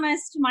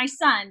promised my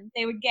son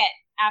they would get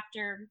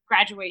after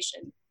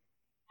graduation.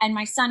 And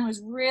my son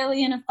was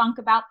really in a funk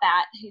about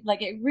that.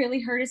 It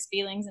really hurt his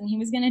feelings, and he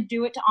was going to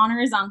do it to honor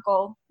his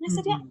uncle. And I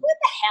said, yeah, what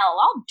the hell?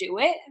 I'll do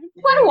it.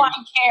 What do I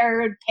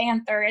care?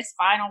 Panther, it's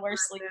fine. I'll wear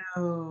sleeves.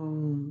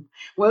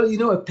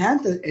 Well, a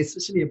panther,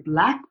 especially a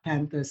black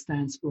panther,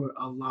 stands for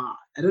Allah.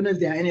 I don't know if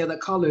there are any other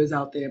colors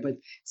out there, but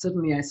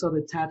certainly I saw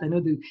the tat. I know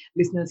the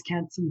listeners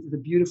can't see it. It's a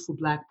beautiful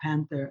black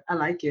panther. I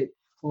like it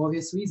for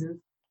obvious reasons.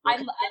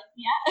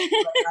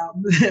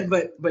 Yeah.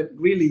 but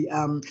really,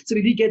 so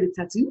did he get the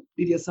tattoo?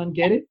 Did your son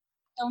get it?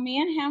 So me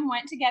and him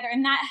went together,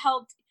 and that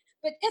helped.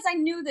 But because I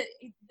knew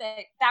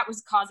that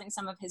was causing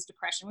some of his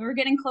depression. We were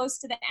getting close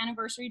to the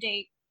anniversary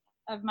date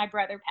of my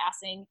brother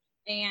passing,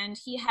 and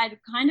he had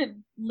kind of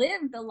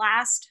lived the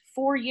last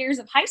 4 years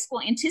of high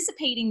school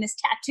anticipating this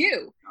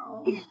tattoo.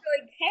 Oh. He didn't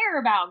really care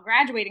about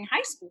graduating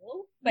high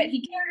school, but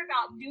he cared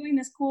about doing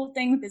this cool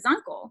thing with his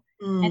uncle.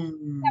 And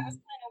that was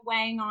kind of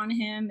weighing on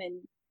him.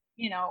 And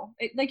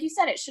like you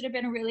said, it should have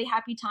been a really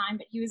happy time,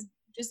 but he was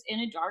just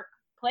in a dark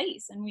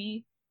place, and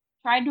we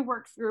tried to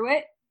work through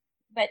it.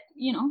 But,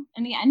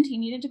 in the end, he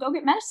needed to go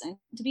get medicine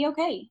to be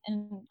okay.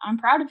 And I'm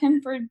proud of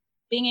him for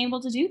being able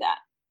to do that.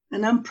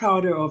 And I'm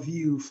prouder of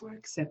you for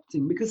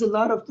accepting, because a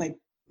lot of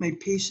my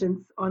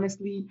patients,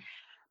 honestly,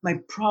 my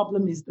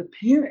problem is the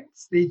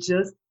parents.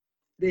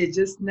 they're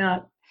just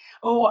not,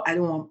 oh, I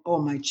don't want, oh,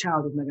 my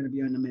child is not going to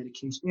be on the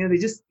medication.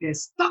 They're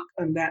stuck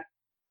on that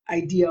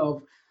idea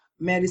of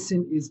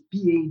medicine is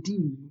BAD.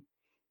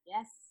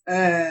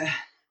 Yes.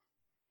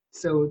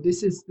 So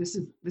this is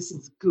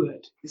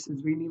good. This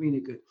is really,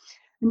 really good.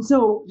 And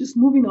so just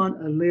moving on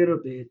a little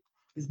bit,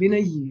 it's been a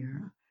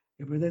year.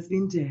 Your brother's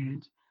been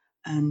dead,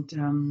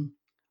 and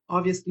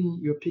obviously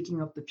you're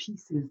picking up the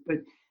pieces. But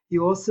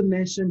you also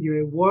mentioned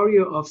you're a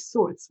warrior of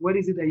sorts. What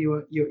is it that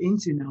you're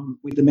into now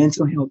with the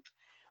mental health?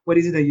 What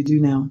is it that you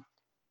do now?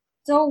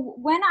 So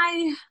when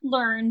I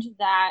learned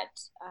that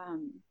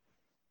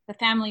the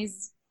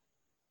families,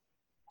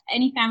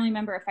 any family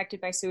member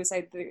affected by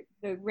suicide,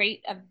 the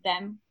rate of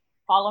them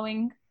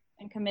following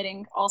and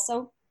committing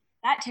also,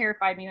 that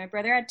terrified me. My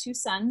brother had two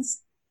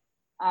sons,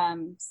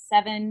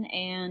 7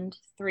 and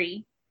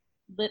 3,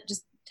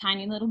 just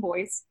tiny little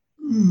boys.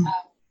 Mm.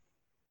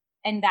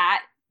 And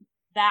that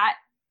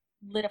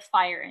lit a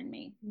fire in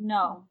me.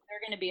 No, they're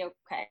going to be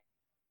okay.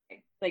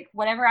 Like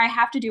whatever I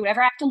have to do,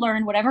 whatever I have to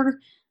learn,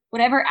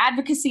 whatever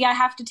advocacy I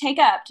have to take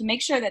up to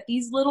make sure that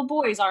these little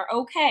boys are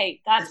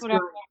okay. That's what I'm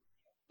doing.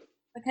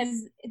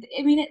 Because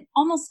I mean, it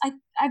almost,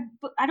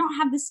 I don't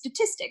have the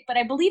statistic, but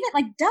I believe it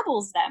like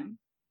doubles them.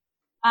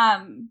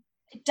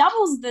 It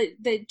doubles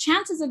the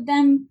chances of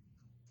them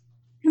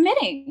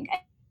committing.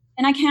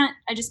 And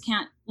I just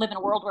can't live in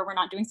a world where we're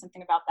not doing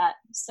something about that.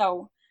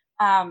 So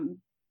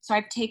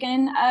I've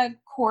taken a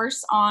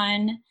course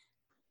on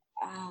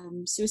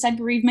suicide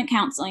bereavement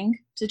counseling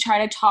to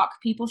try to talk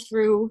people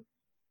through,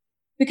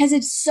 because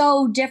it's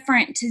so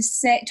different to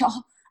say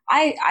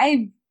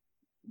I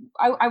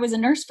was a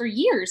nurse for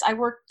years. I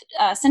worked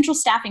central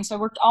staffing, so I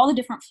worked all the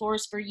different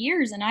floors for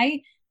years, and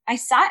I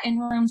sat in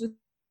rooms with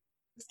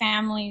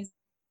families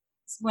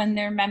when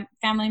their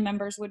family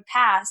members would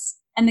pass,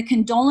 and the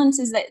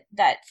condolences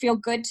that feel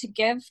good to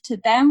give to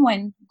them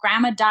when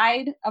grandma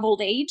died of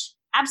old age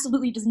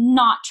absolutely does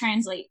not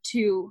translate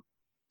to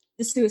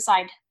the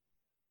suicide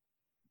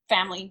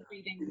family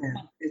grieving.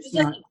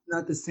 Yeah, it's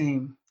not the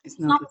same. It's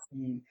not the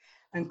same.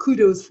 And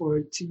kudos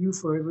to you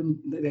for even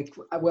like,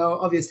 well,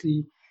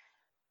 obviously,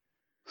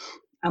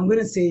 I'm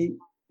gonna say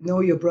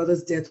no, your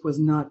brother's death was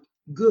not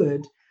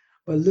good,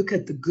 but look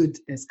at the good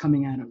that's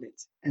coming out of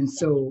it. And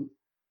so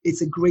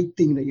it's a great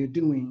thing that you're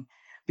doing,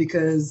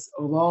 because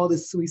of all the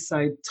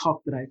suicide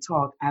talk that I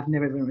talk, I've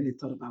never even really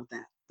thought about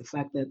that. The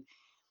fact that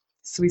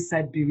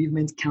suicide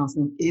bereavement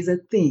counseling is a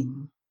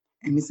thing,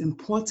 and it's an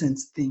important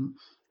thing.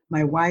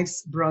 My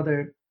wife's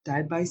brother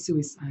died by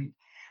suicide,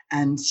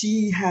 and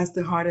she has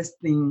the hardest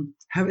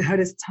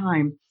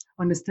time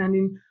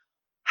understanding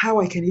how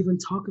I can even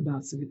talk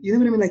about suicide. You know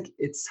what I mean? Like,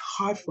 it's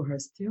hard for her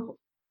still.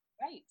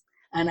 Right.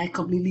 And I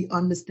completely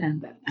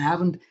understand that. I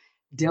haven't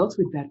dealt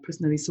with that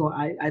personally, so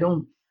I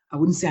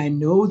wouldn't say I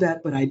know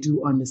that, but I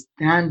do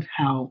understand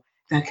how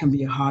that can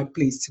be a hard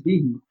place to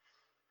be.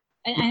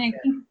 And I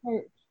think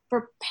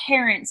for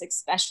parents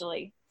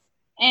especially,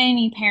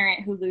 any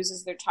parent who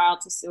loses their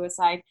child to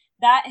suicide,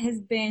 that has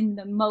been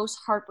the most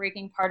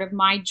heartbreaking part of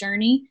my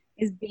journey,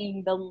 is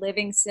being the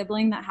living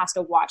sibling that has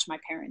to watch my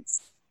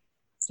parents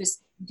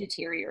just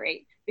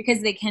deteriorate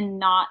because they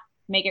cannot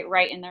make it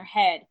right in their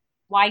head.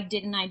 Why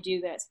didn't I do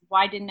this?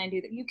 Why didn't I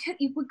do that? You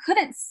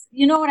couldn't,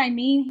 you know what I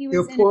mean? He was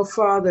your poor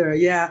father,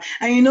 yeah.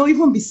 And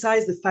even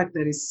besides the fact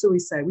that it's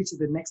suicide, which is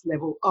the next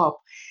level up,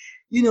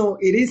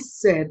 it is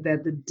said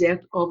that the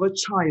death of a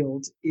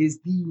child is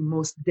the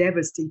most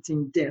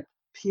devastating death,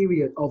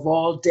 period, of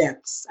all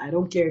deaths. I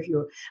don't care if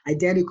you're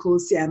identical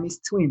Siamese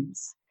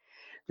twins.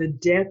 The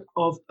death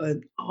of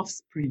an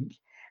offspring.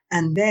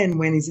 And then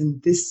when it's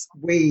in this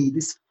way,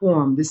 this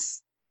form,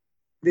 this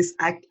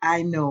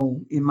I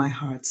know in my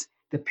heart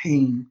the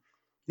pain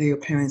that your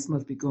parents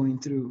must be going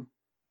through.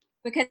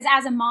 Because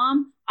as a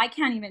mom, I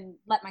can't even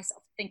let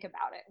myself think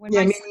about it. Me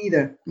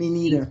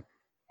neither.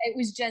 It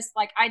was just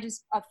like,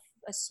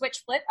 a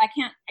switch flip. I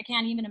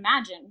can't even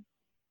imagine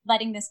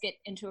letting this get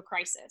into a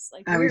crisis.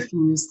 Like, I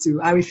refuse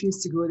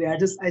to go there.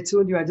 I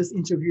told you I just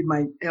interviewed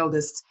my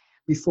eldest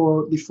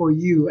before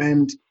you,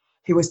 and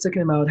he was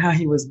talking about how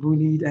he was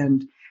bullied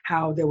and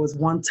how there was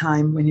one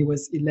time when he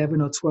was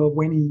 11 or 12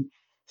 when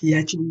he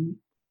actually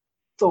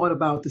thought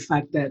about the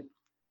fact that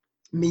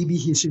maybe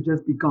he should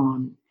just be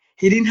gone.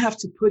 He didn't have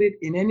to put it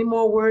in any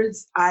more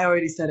words. I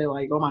already said it,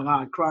 like, oh my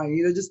God,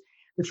 crying. Just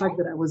the fact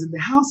that I was in the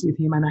house with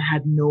him and I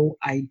had no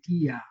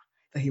idea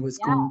that he was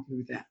going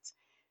through that.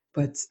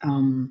 But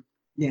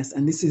yes,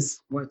 and this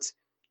is what,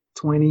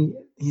 20,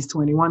 he's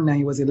 21 now,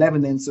 he was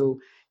 11 then, so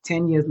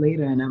 10 years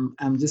later, and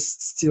I'm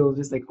just still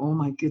just like, oh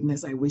my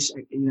goodness, I wish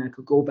I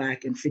could go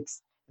back and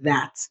fix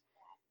that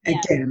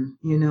again,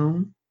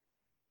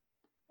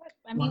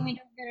 I mean, we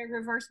don't get a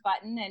reverse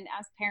button, and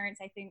as parents,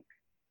 I think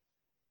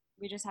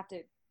we just have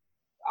to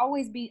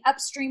always be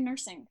upstream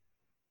nursing.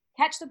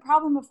 Catch the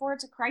problem before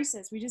it's a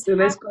crisis.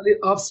 Let's call it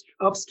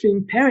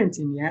upstream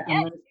parenting, yeah? Yeah,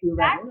 I'm going to feel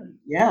that word.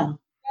 Yeah. We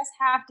just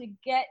have to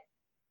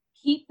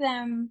keep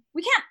them.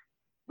 We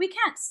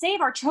can't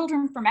save our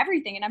children from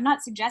everything, and I'm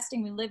not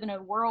suggesting we live in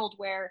a world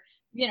where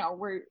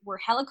we're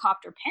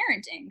helicopter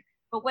parenting,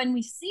 But when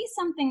we see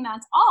something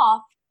that's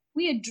off,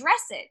 we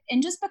address it.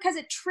 And just because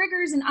it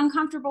triggers an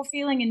uncomfortable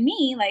feeling in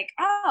me, like,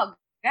 oh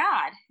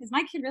God, is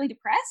my kid really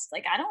depressed?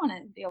 Like, I don't want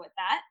to deal with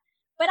that.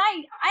 But I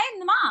am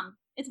the mom.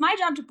 It's my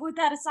job to put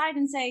that aside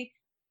and say,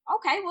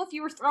 okay, well, if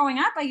you were throwing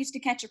up, I used to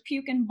catch your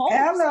puke in bowls.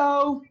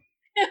 Hello.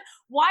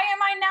 Why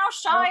am I now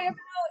shy about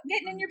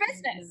getting in your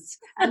business?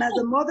 And as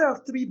a mother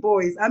of 3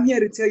 boys, I'm here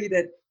to tell you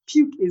that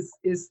puke is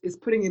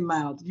putting it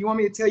mild. Do you want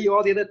me to tell you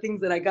all the other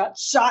things that I got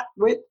shot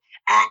with?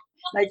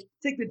 Like,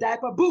 take the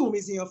diaper, boom,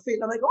 it's in your face.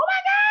 I'm like, oh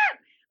my God!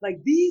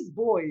 Like, these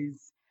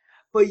boys.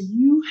 But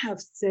you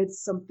have said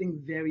something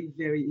very,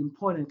 very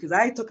important, because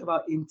I talk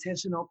about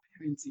intentional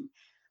parenting,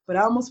 but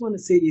I almost want to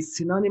say it's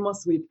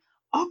synonymous with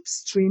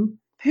upstream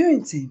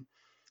parenting.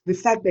 The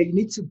fact that you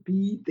need to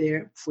be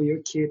there for your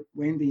kid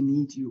when they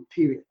need you,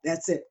 period.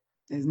 That's it.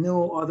 There's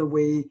no other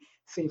way,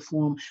 shape,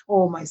 form.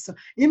 Oh, my son.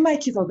 In my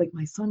case, I was like,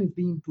 my son is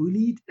being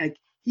bullied. Like,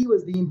 he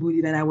was being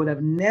bullied, and I would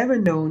have never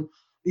known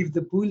if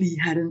the bully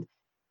hadn't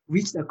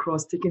reached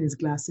across, taken his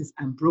glasses,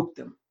 and broke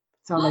them.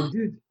 So I'm like,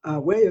 dude,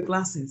 where are your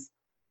glasses?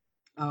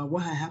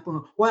 What had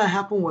happened? What had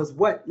happened was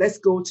what? Let's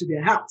go to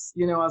their house.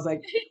 I was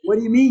like, what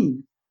do you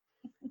mean?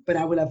 But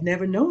I would have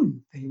never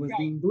known that he was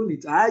being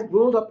bullied. So I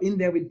rolled up in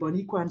there with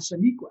Boniqua and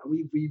Shaniqua.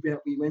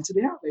 We went to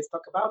the house. Let's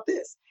talk about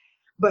this.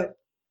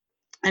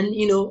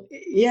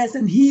 Yes,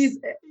 and he is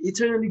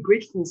eternally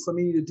grateful for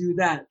me to do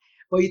that.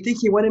 But you think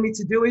he wanted me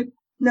to do it?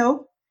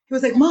 No. He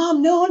was like,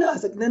 Mom, no. I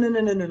was like,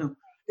 no.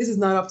 This is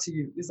not up to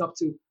you. It's up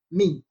to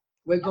me.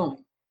 We're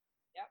going.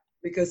 Yep.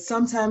 Because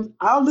sometimes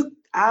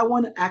I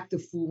want to act a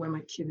fool when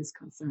my kid is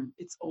concerned.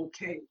 It's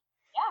okay.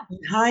 Yeah.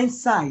 In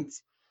hindsight,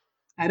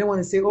 I don't want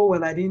to say, oh,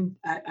 well, I didn't,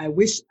 I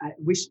wish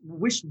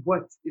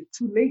what? It's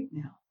too late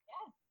now.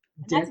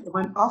 Yeah. Death of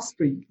an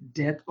offspring.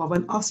 That's what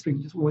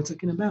we're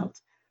talking about.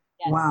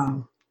 Yes.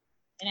 Wow.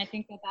 And I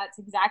think that that's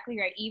exactly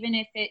right. Even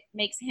if it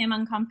makes him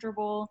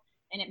uncomfortable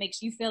and it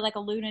makes you feel like a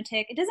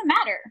lunatic, it doesn't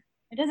matter.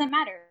 It doesn't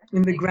matter.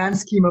 In the grand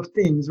scheme of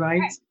things,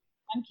 right?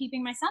 I'm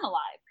keeping my son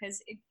alive,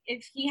 because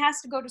if he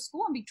has to go to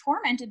school and be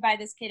tormented by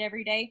this kid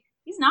every day,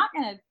 he's not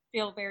going to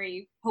feel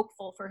very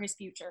hopeful for his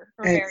future.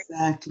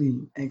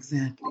 Exactly.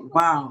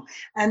 Wow.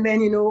 And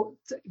then,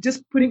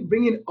 just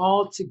bringing it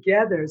all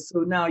together. So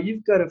now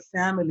you've got a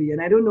family,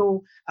 and I don't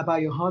know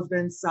about your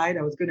husband's side.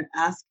 I was going to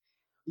ask,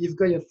 you've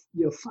got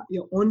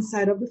your own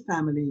side of the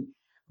family,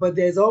 but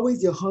there's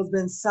always your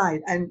husband's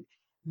side. And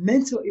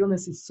mental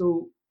illness is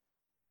so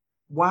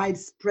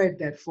widespread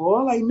that, for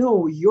all I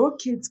know, your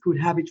kids could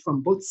have it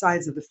from both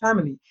sides of the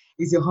family.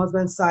 Is your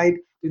husband's side,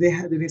 do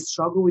they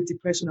struggle with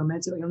depression or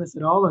mental illness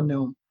at all, or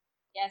no?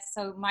 Yes.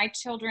 So my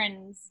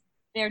children's,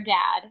 their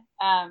dad,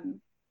 my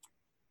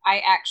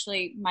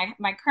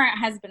current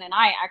husband and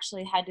I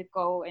actually had to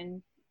go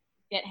and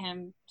get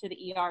him to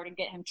the ER to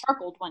get him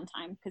charcoaled one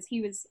time, because he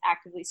was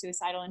actively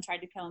suicidal and tried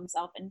to kill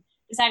himself, and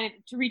decided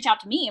to reach out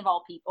to me, of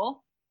all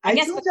people. I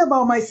told you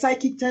about my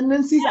psychic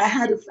tendencies.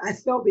 Yeah. I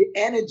felt the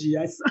energy.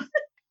 I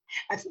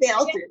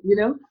felt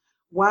it,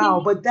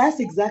 Wow. But that's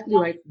exactly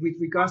right with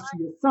regards to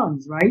your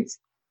sons, right?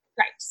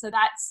 Right. So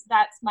that's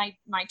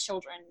my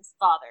children's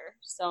father.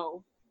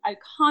 So I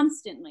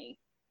constantly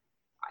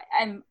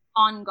am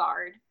on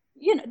guard.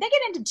 They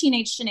get into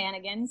teenage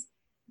shenanigans,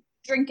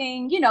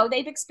 drinking,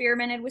 they've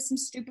experimented with some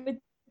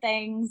stupid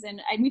things,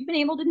 and we've been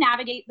able to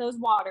navigate those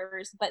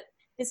waters. But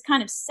this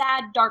kind of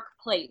sad, dark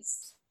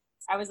place,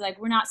 I was like,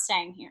 we're not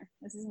staying here.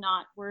 This is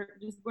not, we're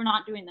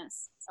not doing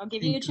this. I'll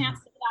give you a chance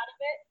to get out of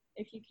it.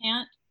 If you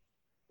can't,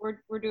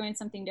 we're doing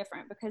something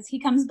different, because he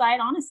comes by it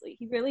honestly.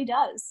 He really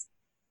does.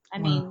 I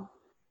mean,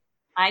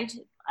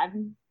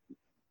 I'm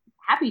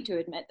happy to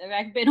admit that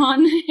I've been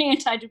on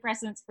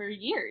antidepressants for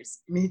years.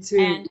 Me too.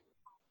 And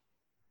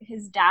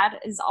his dad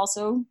is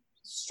also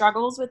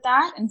struggles with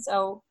that. And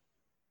so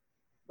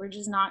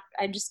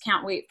I just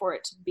can't wait for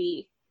it to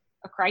be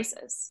a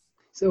crisis.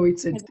 So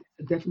it's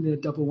definitely a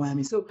double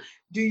whammy. So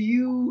did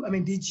you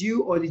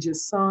or did your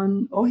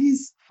son or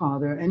his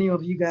father, any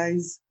of you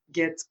guys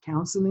get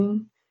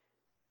counseling?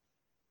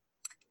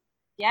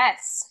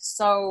 Yes.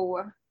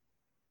 So,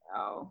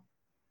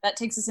 that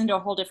takes us into a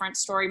whole different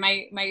story.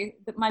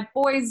 My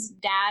boy's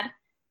dad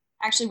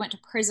actually went to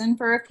prison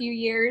for a few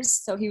years.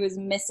 So he was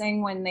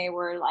missing when they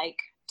were like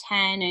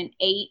 10 and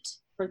 8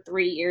 for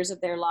 3 years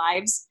of their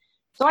lives.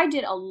 So I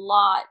did a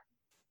lot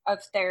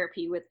of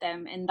therapy with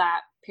them in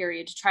that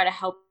period to try to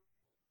help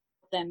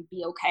them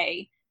be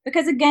okay.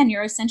 Because again,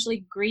 you're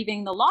essentially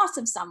grieving the loss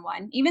of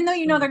someone, even though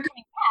they're coming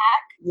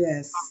back.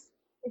 Yes.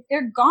 If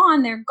they're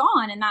gone,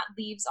 and that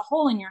leaves a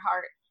hole in your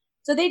heart.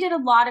 So they did a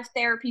lot of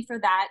therapy for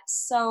that.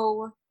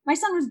 So my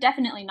son was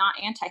definitely not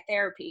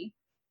anti-therapy,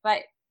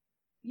 but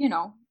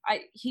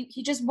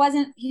he just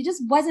wasn't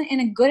in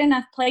a good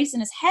enough place in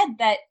his head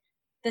that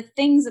the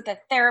things that the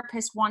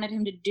therapist wanted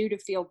him to do to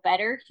feel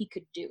better, he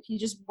could do. He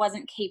just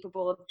wasn't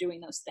capable of doing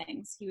those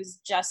things. He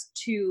was just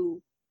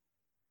too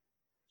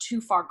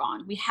far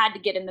gone. We had to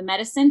get him the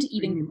medicine to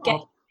even get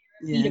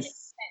therapy to make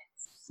sense.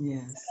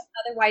 Yes. Because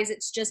otherwise,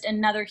 it's just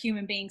another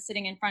human being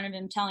sitting in front of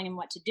him telling him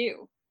what to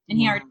do. And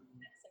he already knew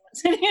medicine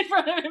sitting in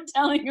front of him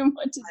telling him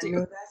what to I do. know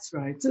that's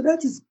right. So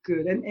that is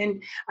good.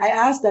 And I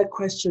asked that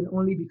question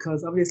only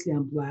because obviously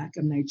I'm Black,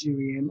 I'm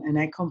Nigerian, and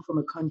I come from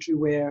a country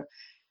where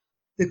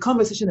the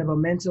conversation about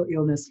mental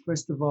illness,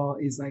 first of all,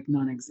 is like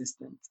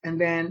non-existent. And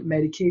then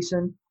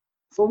medication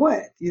for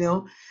what?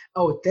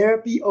 Oh,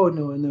 therapy? Oh,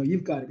 no, no,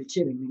 you've got to be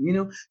kidding me.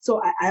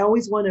 So I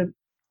always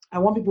I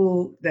want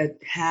people that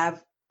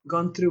have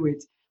gone through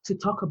it to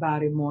talk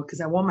about it more because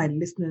I want my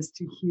listeners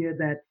to hear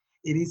that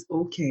it is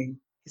okay.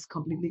 It's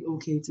completely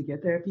okay to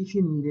get therapy if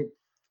you need it,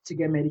 to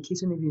get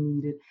medication if you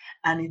need it.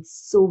 And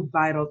it's so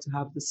vital to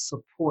have the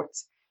support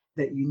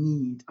that you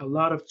need. A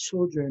lot of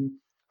children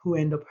who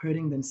end up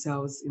hurting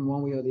themselves in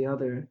one way or the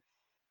other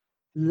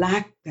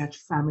lack that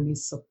family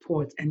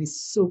support, and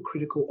it's so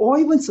critical, or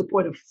even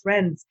support of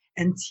friends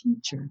and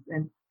teachers.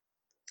 And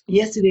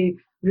yesterday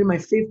during my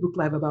Facebook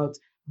live about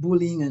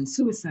bullying and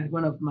suicide,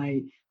 one of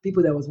my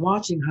people that was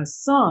watching, her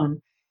son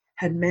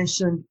had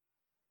mentioned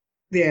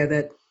there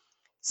that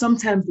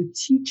sometimes the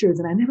teachers,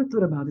 and I never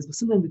thought about this, but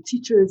sometimes the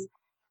teachers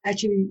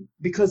actually,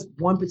 because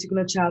one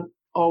particular child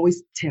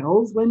always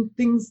tells when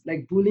things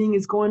like bullying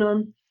is going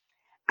on,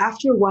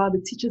 after a while,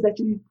 the teachers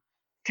actually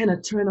kind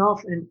of turn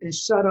off and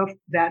shut off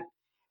that,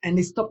 and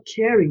they stop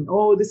caring.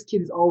 Oh, this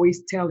kid is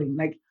always telling.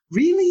 Like,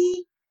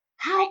 really?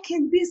 How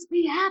can this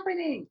be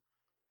happening?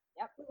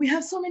 Yep. We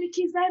have so many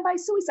kids dying by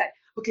suicide.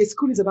 Okay,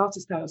 school is about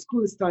to start.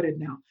 School has started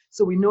now.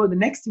 So we know the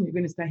next thing you're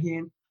going to start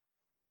hearing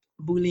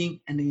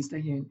bullying, and then you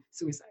start hearing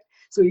suicide.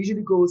 So it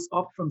usually goes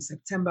up from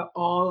September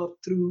all up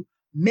through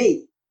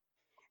May.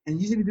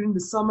 And usually during the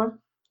summer,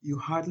 you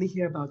hardly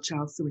hear about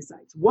child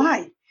suicides.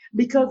 Why?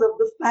 Because of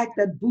the fact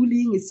that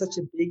bullying is such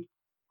a big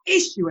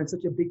issue and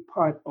such a big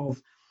part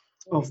of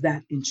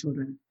that in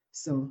children.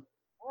 So,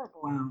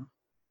 Horrible. wow.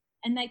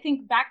 And I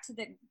think back to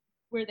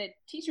where the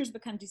teachers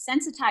become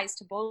desensitized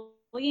to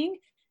bullying.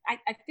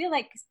 I feel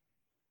like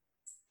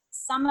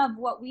some of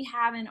what we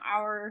have in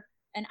our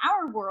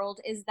world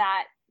is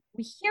that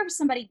we hear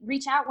somebody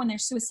reach out when they're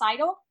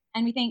suicidal,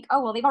 and we think,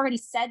 oh, well, they've already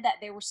said that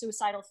they were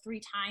suicidal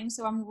 3 times,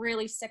 so I'm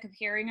really sick of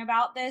hearing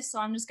about this, so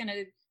I'm just going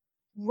to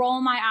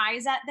roll my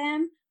eyes at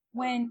them,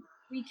 when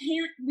we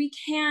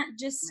can't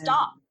just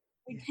stop.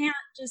 We can't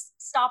just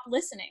stop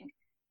listening.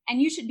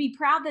 And you should be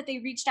proud that they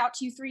reached out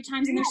to you 3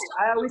 times. And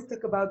I always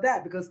talk about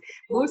that because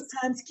most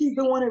times kids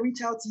don't want to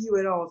reach out to you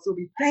at all. So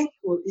be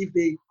thankful if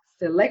they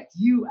select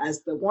you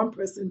as the one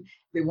person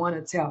they want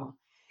to tell.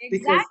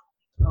 Exactly.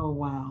 Because, oh,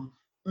 wow.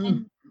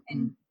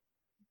 And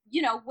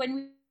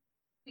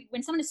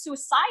when someone is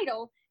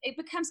suicidal, it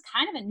becomes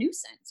kind of a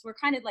nuisance. We're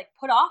kind of like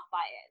put off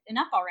by it.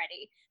 Enough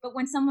already. But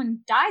when someone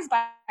dies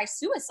by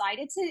suicide,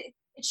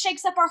 it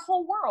shakes up our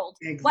whole world.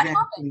 Exactly. What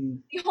happened?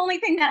 The only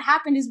thing that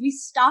happened is we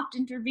stopped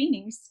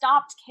intervening. We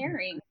stopped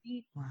caring.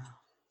 We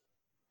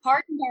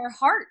hardened our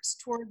hearts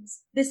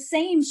towards the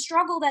same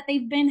struggle that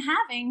they've been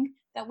having,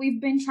 that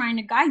we've been trying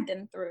to guide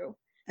them through.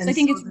 And so I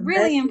think it's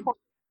really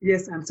important.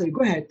 Yes, I'm sorry.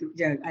 Go ahead.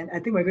 Yeah, I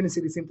think we're going to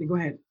say the same thing. Go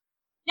ahead.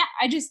 Yeah,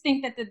 I just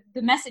think that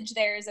the message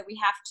there is that we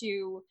have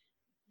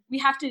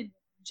to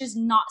just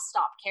not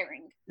stop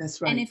caring.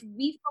 That's right. And if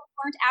we feel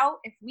burnt out,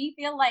 if we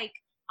feel like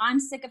I'm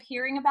sick of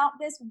hearing about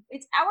this,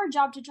 it's our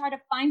job to try to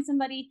find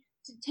somebody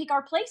to take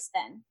our place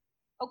then.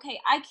 Okay,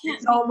 I can't.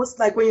 It's almost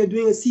like when you're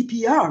doing a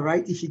CPR,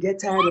 right? If you get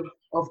tired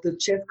of the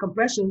chest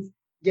compressions,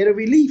 get a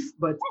relief,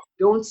 but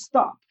don't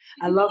stop.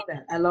 I love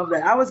that.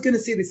 I was going to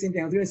say the same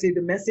thing. I was going to say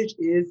the message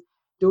is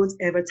don't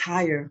ever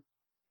tire,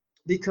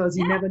 because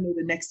you never know,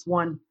 the next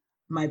one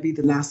might be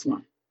the last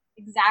one.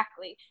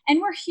 Exactly.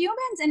 And we're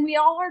humans, and we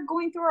all are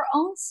going through our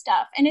own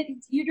stuff. And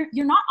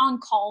you're not on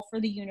call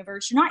for the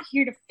universe. You're not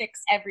here to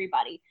fix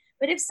everybody.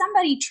 But if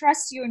somebody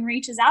trusts you and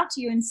reaches out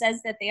to you and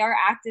says that they are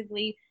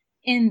actively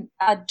in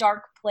a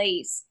dark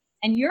place,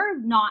 and you're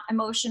not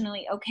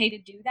emotionally okay to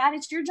do that,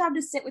 it's your job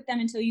to sit with them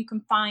until you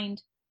can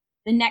find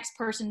the next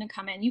person to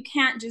come in. You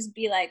can't just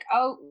be like,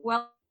 oh,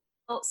 well,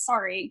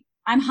 sorry,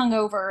 I'm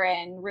hungover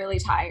and really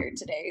tired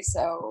today,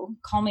 so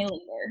call me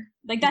later.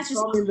 Like, that's just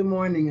call me in the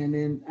morning,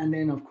 and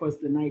then of course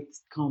the night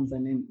comes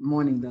and then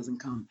morning doesn't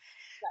come.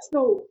 Right.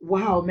 So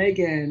wow,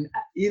 Megan,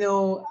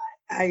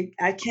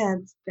 I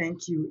can't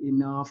thank you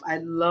enough. I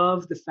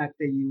love the fact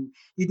that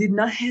you did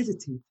not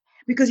hesitate,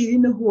 because you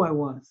didn't know who I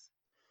was.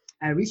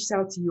 I reached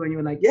out to you and you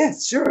were like,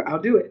 yes, sure,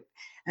 I'll do it.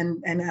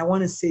 And I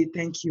want to say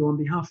thank you on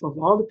behalf of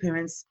all the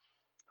parents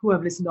who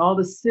have listened, all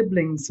the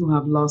siblings who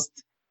have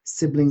lost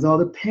siblings, all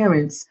the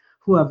parents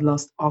who have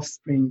lost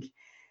offspring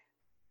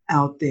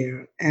out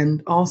there,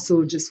 and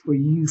also just for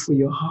you, for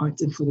your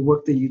heart and for the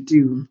work that you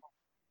do.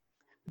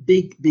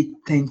 Big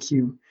thank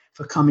you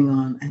for coming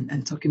on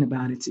and talking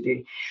about it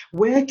today.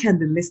 Where can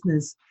the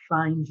listeners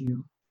find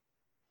you?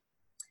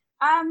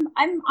 I'm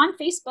on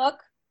Facebook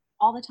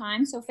all the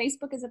time. So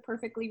Facebook is a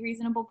perfectly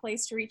reasonable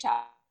place to reach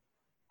out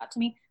to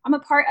me. I'm a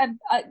part of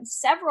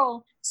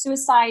several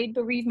suicide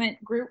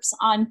bereavement groups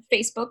on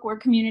Facebook, where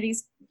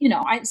communities,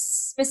 I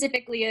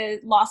specifically a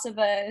loss of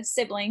a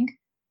sibling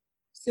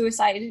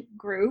suicide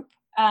group,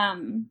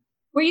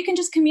 where you can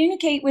just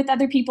communicate with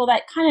other people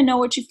that kind of know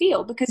what you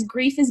feel, because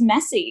grief is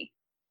messy.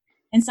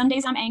 And some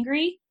days I'm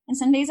angry, and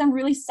some days I'm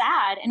really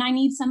sad, and I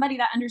need somebody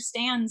that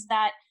understands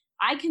that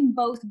I can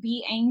both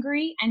be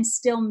angry and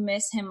still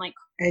miss him like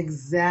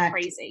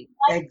Exactly. crazy.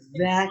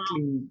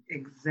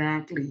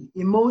 Exactly.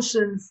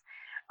 Emotions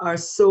are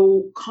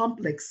so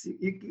complex.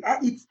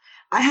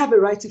 I have a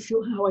right to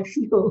feel how I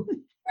feel.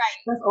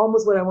 Right. That's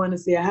almost what I want to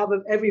say. I have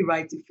every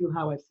right to feel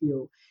how I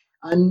feel.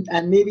 And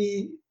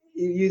maybe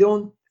you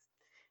don't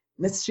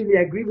necessarily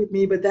agree with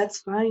me, but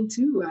that's fine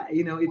too.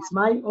 It's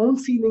my own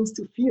feelings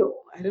to feel.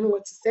 I don't know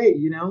what to say, I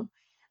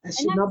And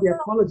should that's not be so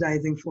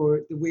apologizing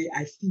for the way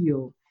I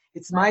feel.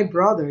 It's my right.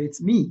 brother,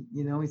 it's me,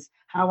 it's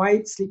how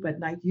I sleep at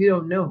night. You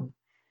don't know.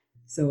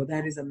 So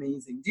that is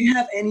amazing. Do you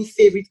have any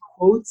favorite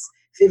quotes,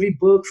 favorite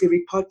book,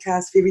 favorite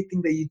podcast, favorite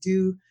thing that you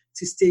do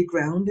to stay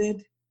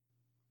grounded?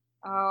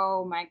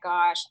 Oh my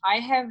gosh.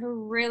 I've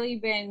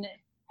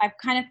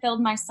kind of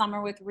filled my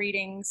summer with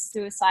reading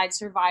suicide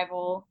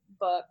survival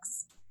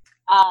books.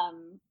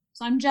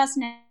 So I'm just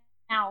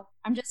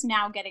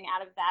now getting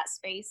out of that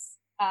space.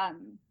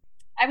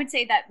 I would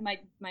say that my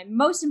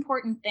most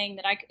important thing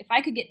if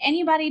I could get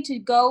anybody to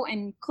go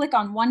and click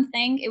on one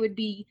thing, it would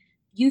be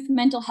Youth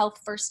Mental Health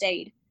First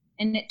Aid.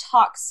 And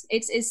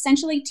it's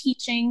essentially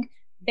teaching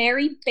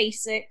very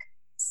basic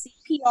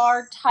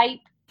CPR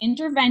type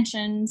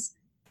interventions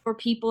for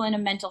people in a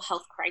mental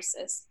health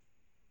crisis.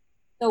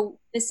 So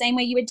the same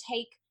way you would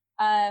take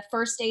a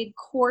first aid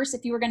course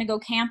if you were going to go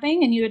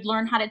camping and you would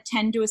learn how to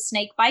tend to a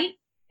snake bite.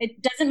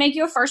 It doesn't make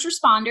you a first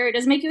responder. It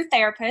doesn't make you a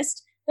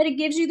therapist, but it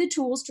gives you the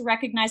tools to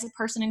recognize a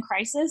person in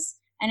crisis,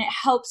 and it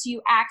helps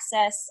you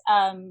access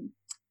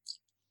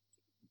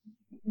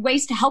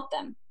ways to help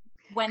them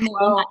when they're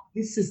in that. Well,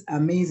 this is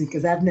amazing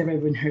because I've never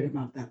even heard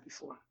about that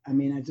before. I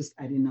mean, I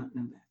did not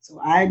know that. So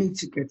I need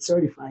to get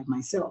certified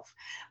myself.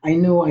 I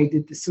know I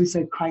did the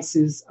suicide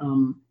crisis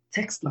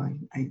text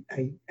line.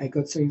 I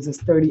got certified as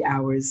 30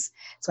 hours.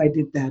 So I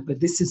did that, but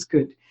this is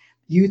good.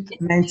 Youth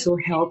Mental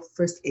Health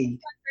First Aid.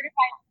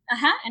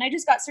 And I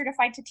just got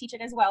certified to teach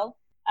it as well.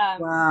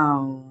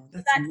 Wow,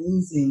 that's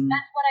amazing.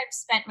 That's what I've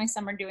spent my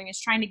summer doing, is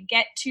trying to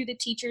get to the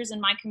teachers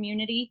in my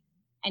community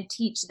and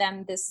teach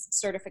them this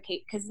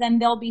certificate, because then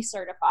they'll be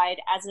certified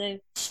as a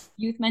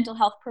youth mental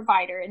health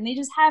provider, and they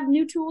just have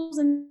new tools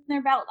in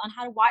their belt on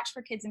how to watch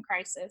for kids in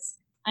crisis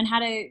and how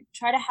to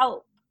try to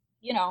help,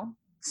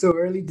 So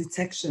early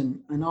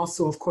detection and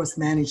also, of course,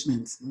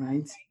 management,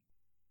 right?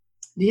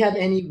 Do you have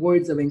any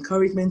words of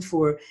encouragement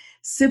for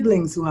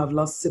siblings who have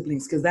lost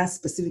siblings? Because that's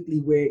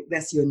specifically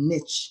that's your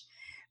niche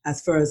as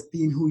far as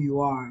being who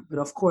you are. But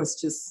of course,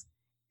 just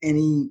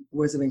any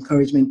words of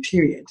encouragement,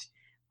 period.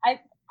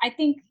 I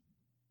think,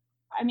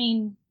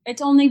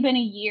 it's only been a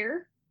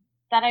year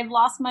that I've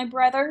lost my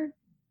brother,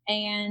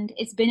 and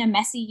it's been a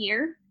messy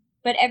year.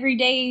 But every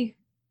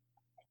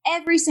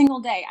single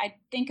day, I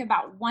think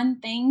about one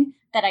thing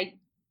that I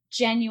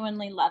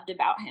genuinely loved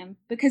about him,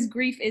 because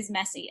grief is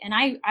messy. And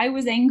I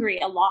was angry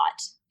a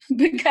lot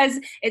because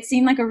it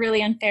seemed like a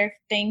really unfair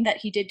thing that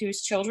he did to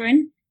his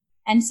children.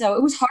 And so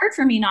it was hard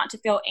for me not to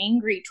feel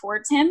angry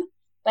towards him,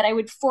 but I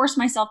would force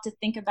myself to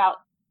think about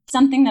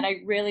something that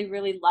I really,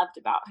 really loved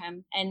about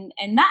him.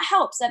 And that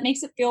helps. That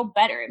makes it feel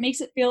better. It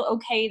makes it feel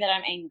okay that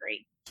I'm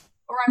angry,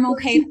 or I'm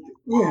okay.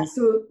 Yeah.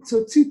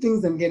 So two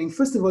things I'm getting.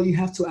 First of all, you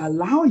have to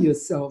allow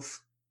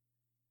yourself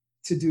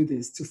to do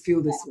this, to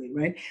feel this way,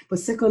 right? But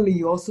secondly,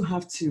 you also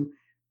have to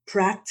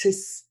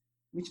practice,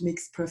 which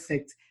makes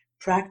perfect,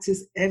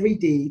 practice every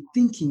day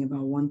thinking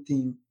about one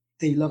thing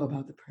that you love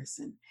about the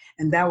person.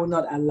 And that will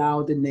not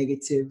allow the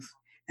negative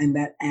and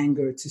that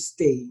anger to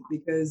stay,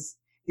 because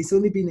it's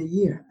only been a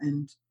year,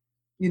 and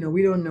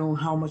we don't know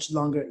how much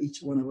longer each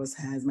one of us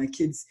has. My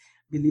kids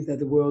believe that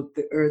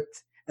the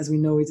earth as we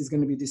know it is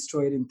going to be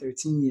destroyed in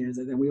 13 years,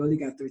 and then we only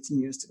got 13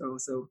 years to go.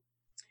 So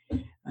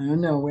I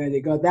don't know where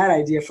they got that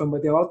idea from,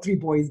 but they're all three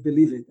boys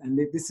believe it. And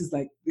this is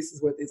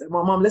what it's like.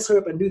 Mom, let's hurry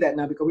up and do that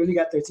now because we only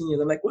got 13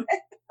 years. I'm like, what?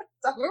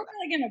 We're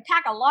really going to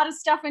pack a lot of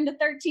stuff into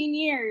 13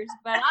 years,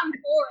 but I'm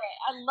for it.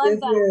 I love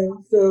that.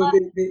 Yeah. So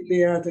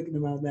they are talking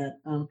about that.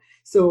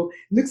 So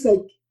looks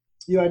like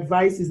your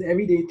advice is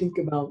every day think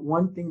about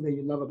one thing that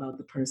you love about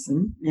the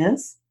person.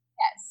 Yes?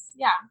 Yes.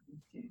 Yeah.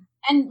 Okay.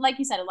 And like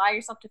you said, allow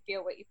yourself to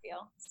feel what you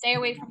feel. Stay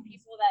away from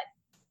people that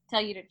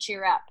tell you to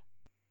cheer up,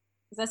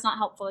 because that's not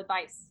helpful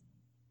advice.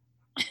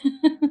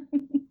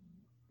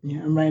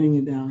 Yeah, I'm writing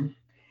it down.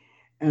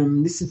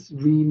 This is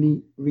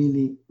really,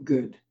 really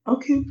good.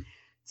 Okay.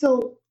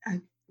 So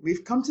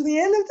we've come to the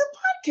end of the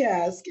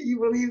podcast. Can you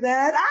believe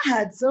that? I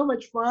had so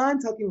much fun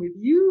talking with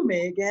you,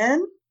 Megan.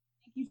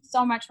 Thank you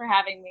so much for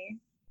having me.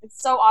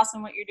 It's so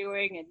awesome what you're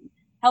doing and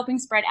helping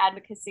spread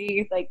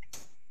advocacy,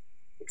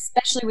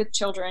 especially with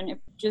children.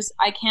 It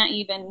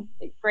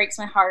breaks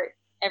my heart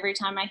every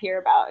time I hear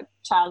about a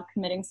child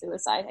committing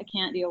suicide. I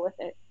can't deal with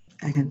it.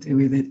 I can't deal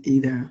with it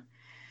either.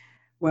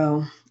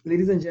 Well,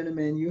 ladies and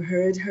gentlemen, you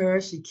heard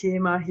her. She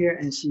came out here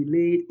and she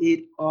laid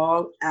it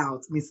all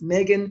out. Miss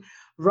Megan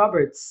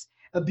Roberts.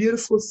 a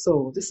beautiful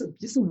soul, just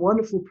a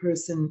wonderful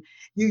person.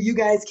 You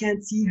guys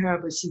can't see her,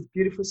 but she's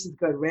beautiful. She's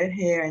got red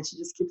hair, and she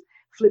just keeps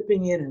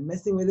flipping it and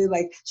messing with it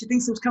like she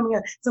thinks it's coming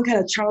out some kind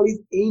of Charlie's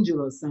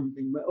Angel or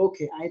something. But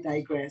okay, I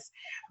digress.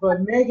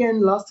 But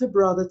Megan lost her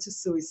brother to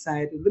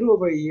suicide a little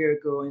over a year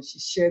ago, and she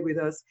shared with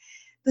us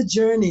the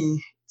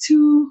journey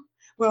to,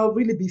 well,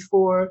 really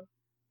before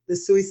the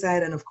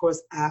suicide and of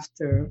course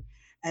after,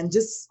 and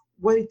just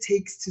what it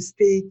takes to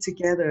stay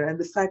together, and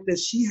the fact that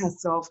she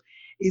herself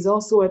is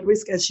also at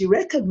risk, and she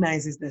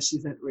recognizes that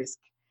she's at risk.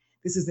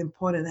 This is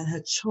important. And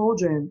her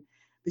children,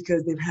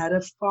 because they've had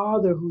a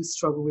father who's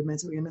struggled with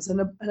mental illness,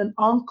 and an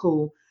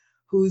uncle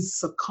who's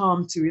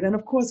succumbed to it, and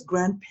of course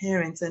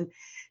grandparents, and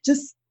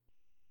just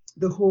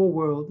the whole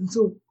world. And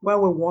so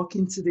while we're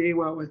walking today,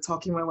 while we're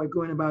talking, while we're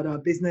going about our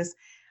business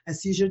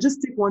as usual,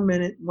 just take 1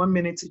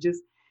 minute to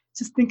just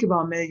think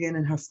about Megan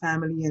and her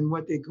family and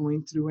what they're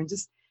going through, and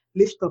just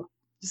lift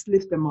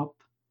them up.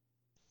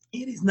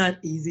 It is not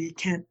easy. It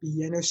can't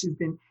be. I know she's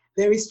been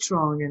very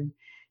strong, and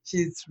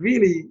she's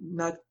really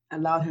not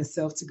allowed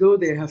herself to go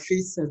there. Her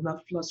face has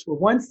not flushed for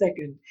 1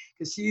 second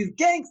because she's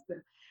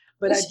gangster.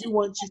 But I do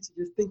want you to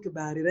just think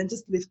about it and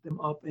just lift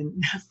them up,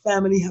 and her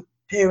family, her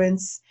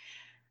parents,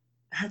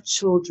 her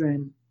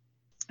children.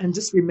 And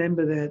just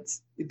remember that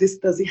this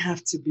doesn't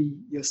have to be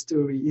your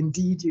story.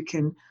 Indeed, you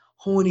can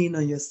hone in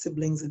on your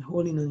siblings and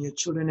hone in on your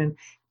children and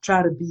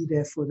try to be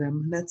there for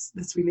them. And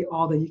that's really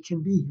all that you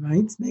can be,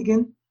 right,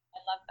 Megan? I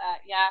love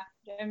that. Yeah.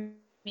 I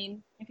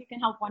mean, if you can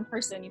help one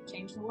person, you've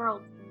changed the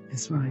world.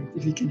 That's right.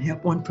 If you can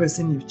help one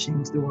person, you've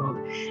changed the world.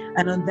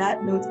 And on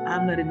that note,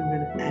 I'm not even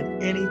going to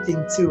add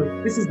anything to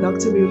it. This is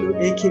Dr. Lulu,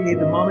 aka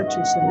the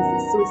Mamatrician.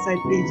 This is Suicide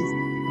Pages,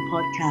 a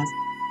podcast,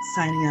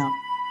 signing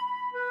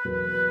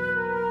out.